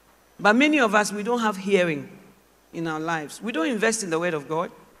 But many of us, we don't have hearing in our lives. We don't invest in the word of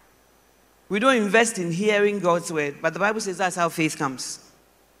God. We don't invest in hearing God's word. But the Bible says that's how faith comes.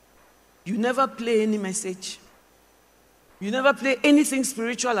 You never play any message. You never play anything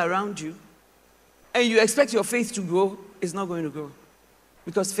spiritual around you. And you expect your faith to grow. It's not going to grow.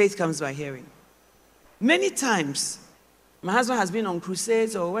 Because faith comes by hearing. Many times, my husband has been on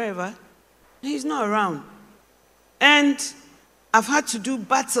crusades or wherever, and he's not around. And I've had to do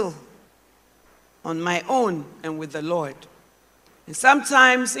battle on my own and with the Lord. And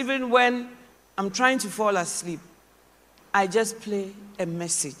sometimes, even when I'm trying to fall asleep, I just play a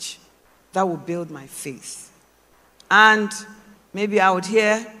message that will build my faith. And Maybe I would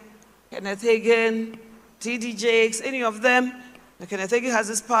hear Kenneth Hagin, T.D. Jakes, any of them. Kenneth Hagin has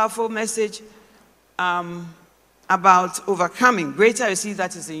this powerful message about overcoming. Greater is he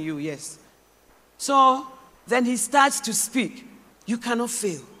that is in you, yes. So then he starts to speak. You cannot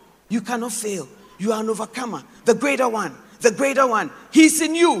fail. You cannot fail. You are an overcomer. The greater one. The greater one. He's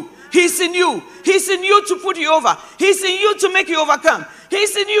in you. He's in you. He's in you to put you over. He's in you to make you overcome.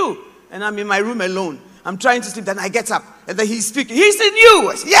 He's in you. And I'm in my room alone. I'm trying to sleep. Then I get up. And then he's speaking. He's in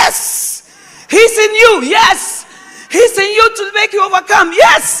you. Yes. He's in you. Yes. He's in you to make you overcome.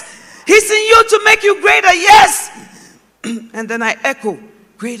 Yes. He's in you to make you greater. Yes. And then I echo.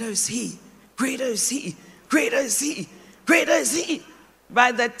 Greater is he. Greater is he. Greater is he. Greater is he.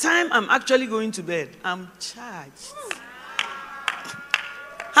 By the time I'm actually going to bed, I'm charged.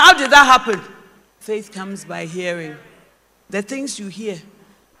 How did that happen? Faith comes by hearing. The things you hear.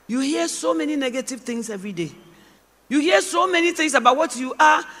 You hear so many negative things every day. You hear so many things about what you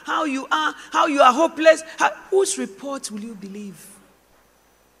are, how you are hopeless. Whose report will you believe?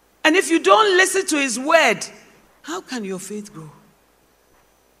 And if you don't listen to his word, how can your faith grow?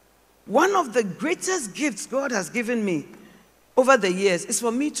 One of the greatest gifts God has given me over the years is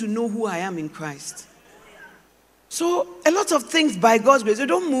for me to know who I am in Christ. So a lot of things by God's grace, they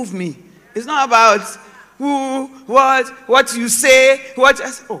don't move me. It's not about who, what you say,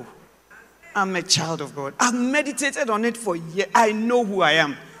 oh, I'm a child of God. I've meditated on it for years. I know who I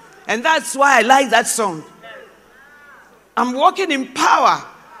am. And that's why I like that song. I'm walking in power.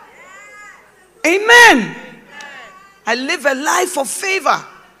 Amen. I live a life of favor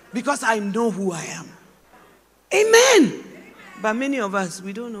because I know who I am. Amen. But many of us,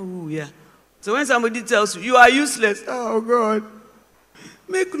 we don't know who we are. So when somebody tells you, you are useless. Oh, God.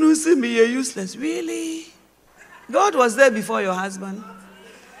 Make no see me, you're useless. Really? God was there before your husband.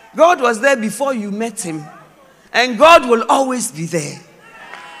 God was there before you met him. And God will always be there.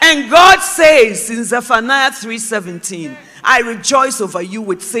 And God says in Zephaniah 3:17, I rejoice over you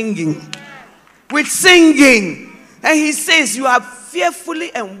with singing. With singing. And he says you are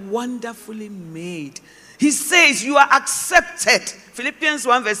fearfully and wonderfully made. He says you are accepted. Philippians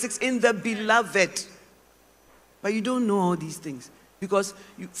 1:6, in the beloved. But you don't know all these things. Because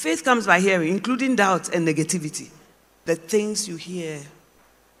faith comes by hearing, including doubt and negativity. The things you hear.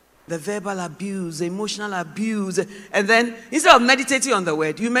 The verbal abuse, the emotional abuse. And then, instead of meditating on the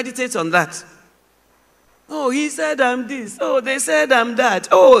word, you meditate on that. Oh, he said I'm this. Oh, they said I'm that.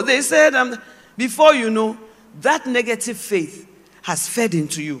 Oh, they said I'm that. Before you know, that negative faith has fed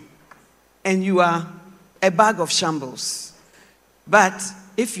into you. And you are a bag of shambles. But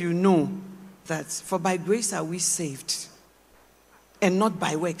if you know that for by grace are we saved, and not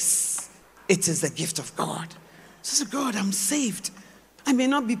by works, it is the gift of God. So God, I'm saved. I may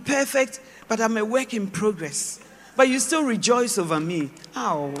not be perfect, but I'm a work in progress. But you still rejoice over me.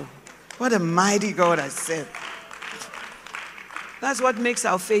 Oh, what a mighty God I serve. That's what makes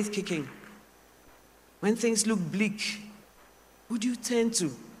our faith kicking. When things look bleak, who do you turn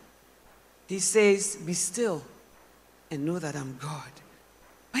to? He says, be still and know that I'm God.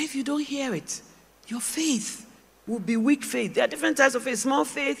 But if you don't hear it, your faith will be weak faith. There are different types of faith. Small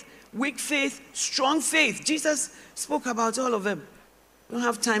faith, weak faith, strong faith. Jesus spoke about all of them. I don't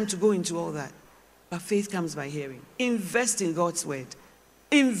have time to go into all that. But faith comes by hearing. Invest in God's word.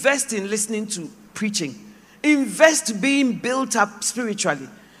 Invest in listening to preaching. Invest being built up spiritually.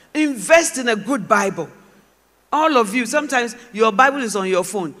 Invest in a good Bible. All of you, sometimes your Bible is on your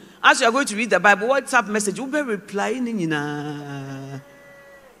phone. As you are going to read the Bible, WhatsApp message, you'll be replying.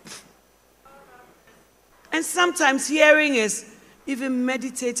 And sometimes hearing is even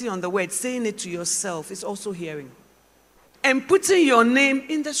meditating on the word, saying it to yourself is also hearing. And putting your name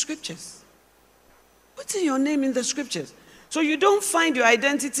in the scriptures. Putting your name in the scriptures. So you don't find your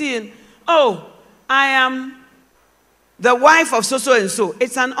identity in, oh, I am the wife of so and so.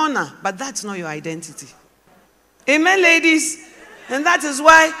 It's an honor, but that's not your identity. Amen, ladies? And that is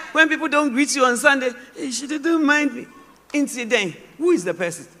why when people don't greet you on Sunday, hey, she didn't mind me. Incident. Who is the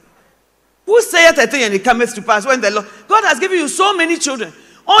person? Who saith a thing and it cometh to pass when the Lord... God has given you so many children.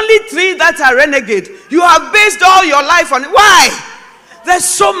 Only 3 that are renegade. You have based all your life on it. Why? There's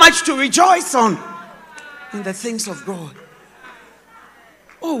so much to rejoice on in the things of God.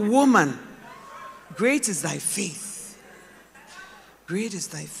 Oh, woman, great is thy faith. Great is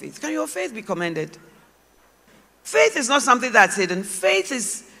thy faith. Can your faith be commended? Faith is not something that's hidden. Faith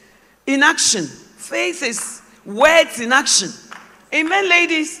is in action. Faith is words in action. Amen,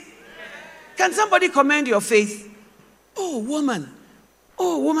 ladies? Can somebody commend your faith? Oh, woman.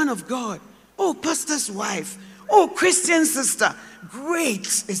 Oh, woman of God. Oh, pastor's wife. Oh, Christian sister. Great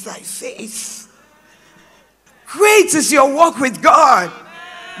is thy faith. Great is your walk with God.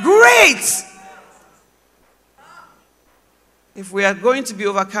 Great. If we are going to be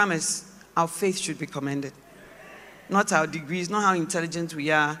overcomers, our faith should be commended. Not our degrees, not how intelligent we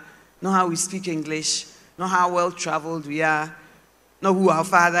are, not how we speak English, not how well traveled we are, not who our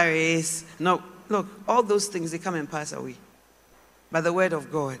father is. No, look, all those things, they come and pass away. But the word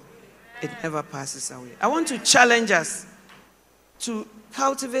of God, it never passes away. I want to challenge us to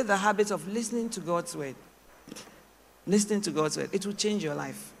cultivate the habit of listening to God's word. Listening to God's word. It will change your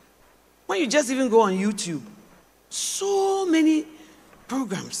life. When you just even go on YouTube, so many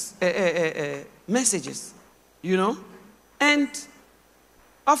programs, messages, you know. And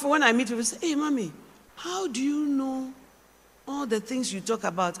often when I meet people, say, hey, mommy, how do you know all the things you talk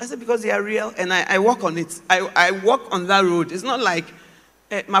about? I said, because they are real, and I walk on it. I walk on that road. It's not like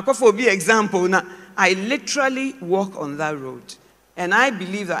Makofo example. Now, I literally walk on that road. And I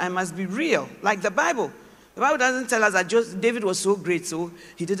believe that I must be real, like the Bible. The Bible doesn't tell us that David was so great, so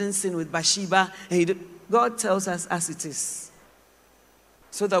he didn't sin with Bathsheba. And God tells us as it is,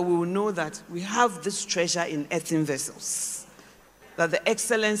 so that we will know that we have this treasure in earthen vessels, that the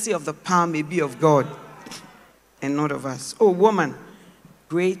excellency of the power may be of God and not of us. Oh, woman,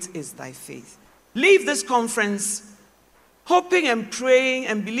 great is thy faith. Leave this conference hoping and praying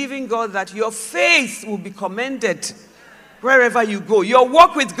and believing God that your faith will be commended wherever you go. Your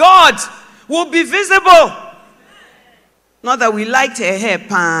walk with God will be visible. Not that we liked her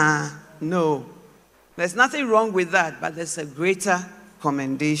hair, no. There's nothing wrong with that, but there's a greater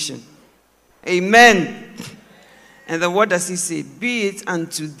commendation. Amen. And then what does he say? Be it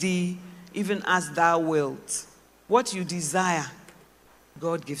unto thee even as thou wilt. What you desire,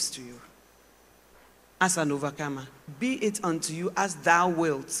 God gives to you. As an overcomer, be it unto you as thou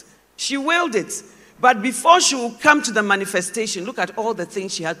wilt. She willed it. But before she will come to the manifestation, look at all the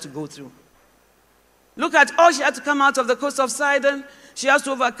things she had to go through. Look at all she had to come out of the coast of Sidon. She has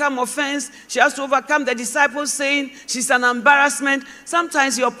to overcome offense. She has to overcome the disciples saying she's an embarrassment.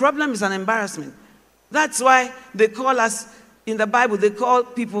 Sometimes your problem is an embarrassment. That's why they call us, in the Bible, they call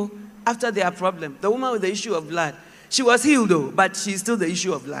people after their problem. The woman with the issue of blood. She was healed though, but she's still the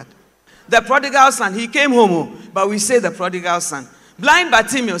issue of blood. The prodigal son, he came home, but we say the prodigal son. Blind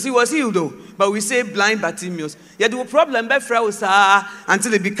Bartimaeus, he was healed though, but we say blind Bartimaeus. Yet the problem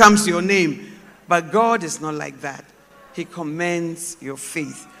until it becomes your name. But God is not like that. He commends your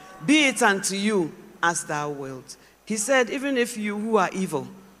faith. Be it unto you as thou wilt. He said, even if you who are evil,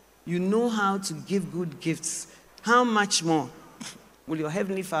 you know how to give good gifts, how much more will your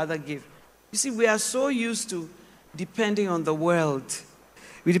heavenly Father give? You see, we are so used to depending on the world.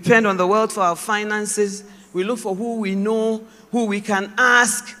 We depend on the world for our finances. We look for who we know, who we can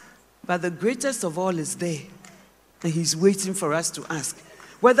ask. But the greatest of all is there. And he's waiting for us to ask.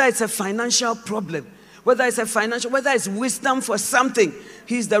 Whether it's a financial problem, whether it's wisdom for something,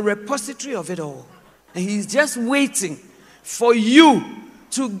 he's the repository of it all. And he's just waiting for you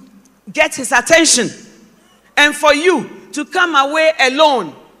to get his attention and for you to come away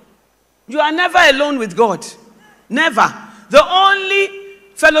alone. You are never alone with God. Never. The only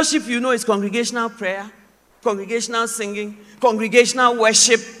fellowship you know is congregational prayer, congregational singing, congregational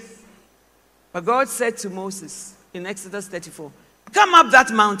worship. But God said to Moses in Exodus 34, come up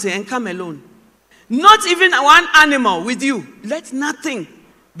that mountain and come alone. Not even one animal with you. Let nothing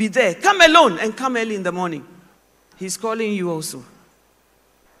be there. Come alone and come early in the morning. He's calling you also.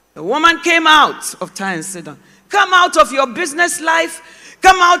 The woman came out of Tyre and Sidon. Come out of your business life.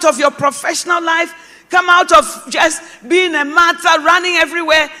 Come out of your professional life. Come out of just being a Martha, running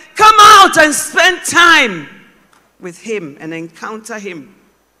everywhere. Come out and spend time with him and encounter him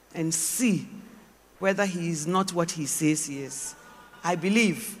and see whether he is not what he says he is. I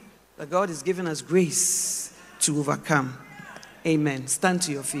believe that God has given us grace to overcome. Amen. Stand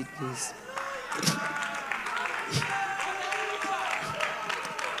to your feet, please.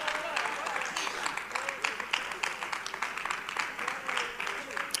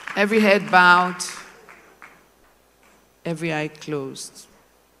 Every head bowed, every eye closed.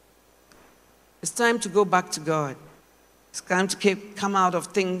 It's time to go back to God. It's time to come out of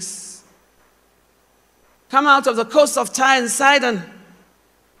things. Come out of the coast of Tyre and Sidon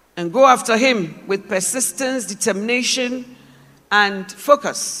and go after him with persistence, determination, and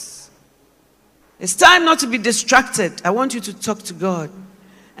focus. It's time not to be distracted. I want you to talk to God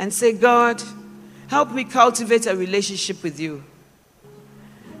and say, God, help me cultivate a relationship with you.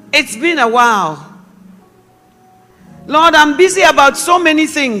 It's been a while. Lord, I'm busy about so many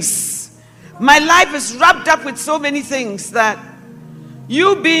things. My life is wrapped up with so many things that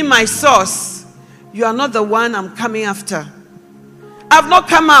you being my source, you are not the one I'm coming after. I've not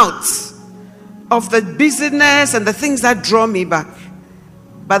come out of the busyness and the things that draw me back.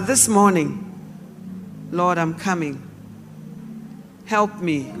 But this morning, Lord, I'm coming. Help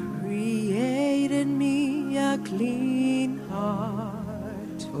me. Create in me a clean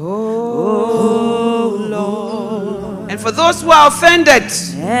heart. Oh Lord. And for those who are offended,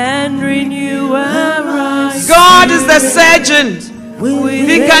 and renew a right. God is the surgeon.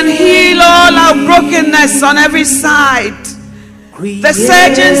 He can heal all our brokenness on every side. The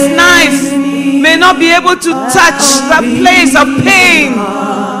surgeon's knife may not be able to touch the place of pain,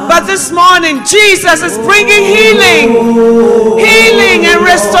 but this morning Jesus is bringing healing and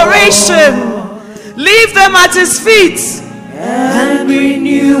restoration. Leave them at his feet.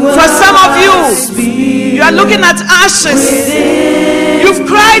 For some of you are looking at ashes. You've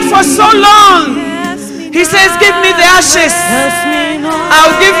cried for so long. He says, give me the ashes,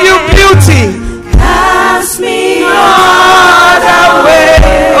 I'll give you beauty. Cast me not away,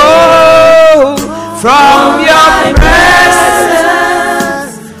 oh, from your presence,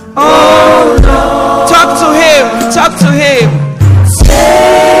 oh Lord. Talk to him.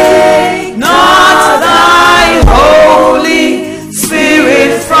 Take not thy Holy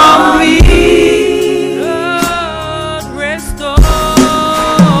Spirit from me.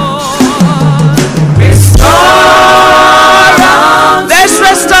 There's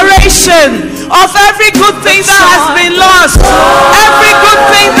restoration of every good thing that has been lost. Every good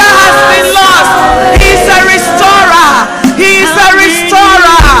thing that has been lost. He's a restorer. He is a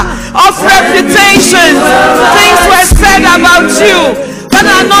restorer of reputations. Things were said about you that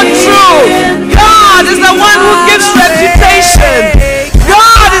are not true. God is the one who gives reputation.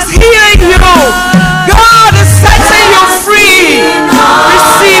 God is healing you. God is setting you free.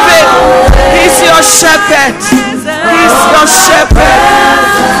 Receive it. He's your shepherd. He's your shepherd.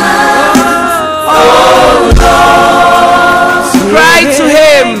 Oh Lord, cry to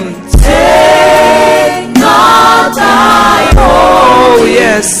him. Take not thy oh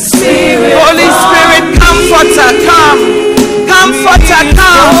yes, Holy Spirit, comforter, come. Comforter,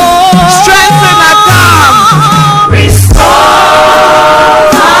 come. Strengthener, come. Restore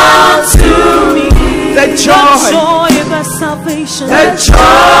unto me the joy of thy salvation. The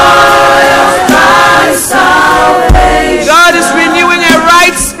joy of thy salvation. God is renewing a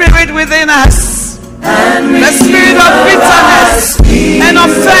right spirit within us. The spirit of bitterness and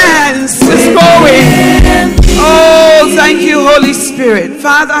offense is going. Oh, thank you, Holy Spirit.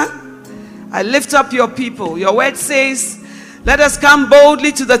 Father, I lift up your people. Your word says, let us come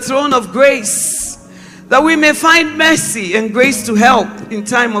boldly to the throne of grace, that we may find mercy and grace to help in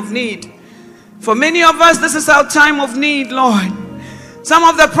time of need. For many of us, this is our time of need, Lord. Some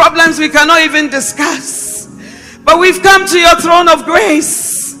of the problems we cannot even discuss, but we've come to your throne of grace.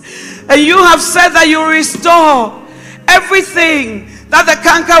 And you have said that you restore everything that the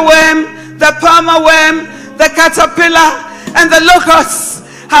cankerworm, the palmer worm, the caterpillar, and the locusts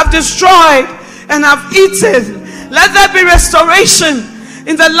have destroyed and have eaten. Let there be restoration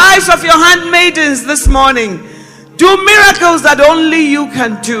in the lives of your handmaidens this morning. Do miracles that only you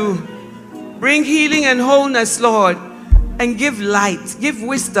can do. Bring healing and wholeness, Lord, and give light, give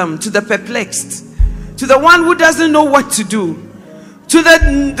wisdom to the perplexed, to the one who doesn't know what to do. To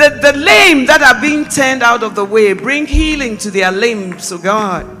the lame that are being turned out of the way, bring healing to their limbs, oh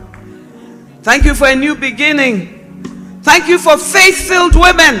God. Thank you for a new beginning. Thank you for faith-filled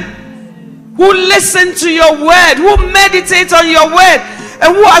women who listen to your word, who meditate on your word,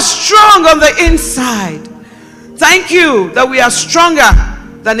 and who are strong on the inside. Thank you that we are stronger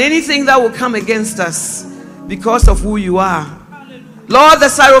than anything that will come against us because of who you are. Lord, the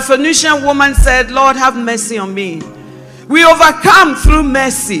Syrophoenician woman said, Lord, have mercy on me. We overcome through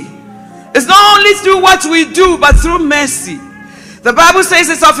mercy. It's not only through what we do, but through mercy. The Bible says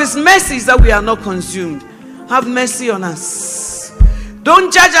it's of his mercies that we are not consumed. Have mercy on us.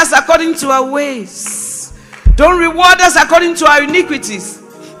 Don't judge us according to our ways. Don't reward us according to our iniquities.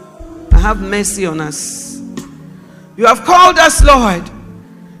 Have mercy on us. You have called us, Lord,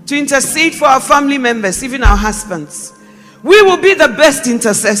 to intercede for our family members, even our husbands. We will be the best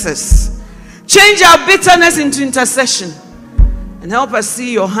intercessors. Change our bitterness into intercession and help us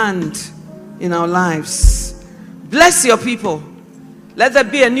see your hand in our lives. Bless your people. Let there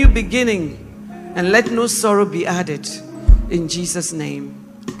be a new beginning and let no sorrow be added. In Jesus' name,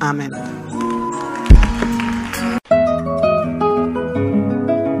 amen.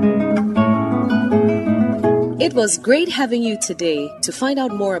 It was great having you today. To find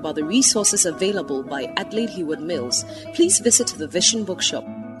out more about the resources available by Adelaide Heward Mills, please visit the Vision Bookshop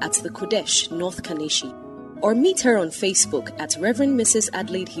at the Kodesh, North Kaneshie, or meet her on Facebook at Reverend Mrs.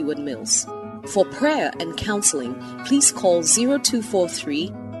 Adelaide Heward Mills. For prayer and counseling, please call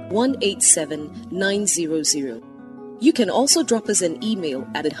 0243 187-900. You can also drop us an email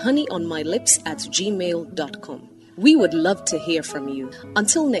at honeyonmylips@gmail.com. We would love to hear from you.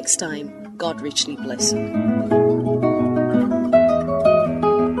 Until next time, God richly bless you.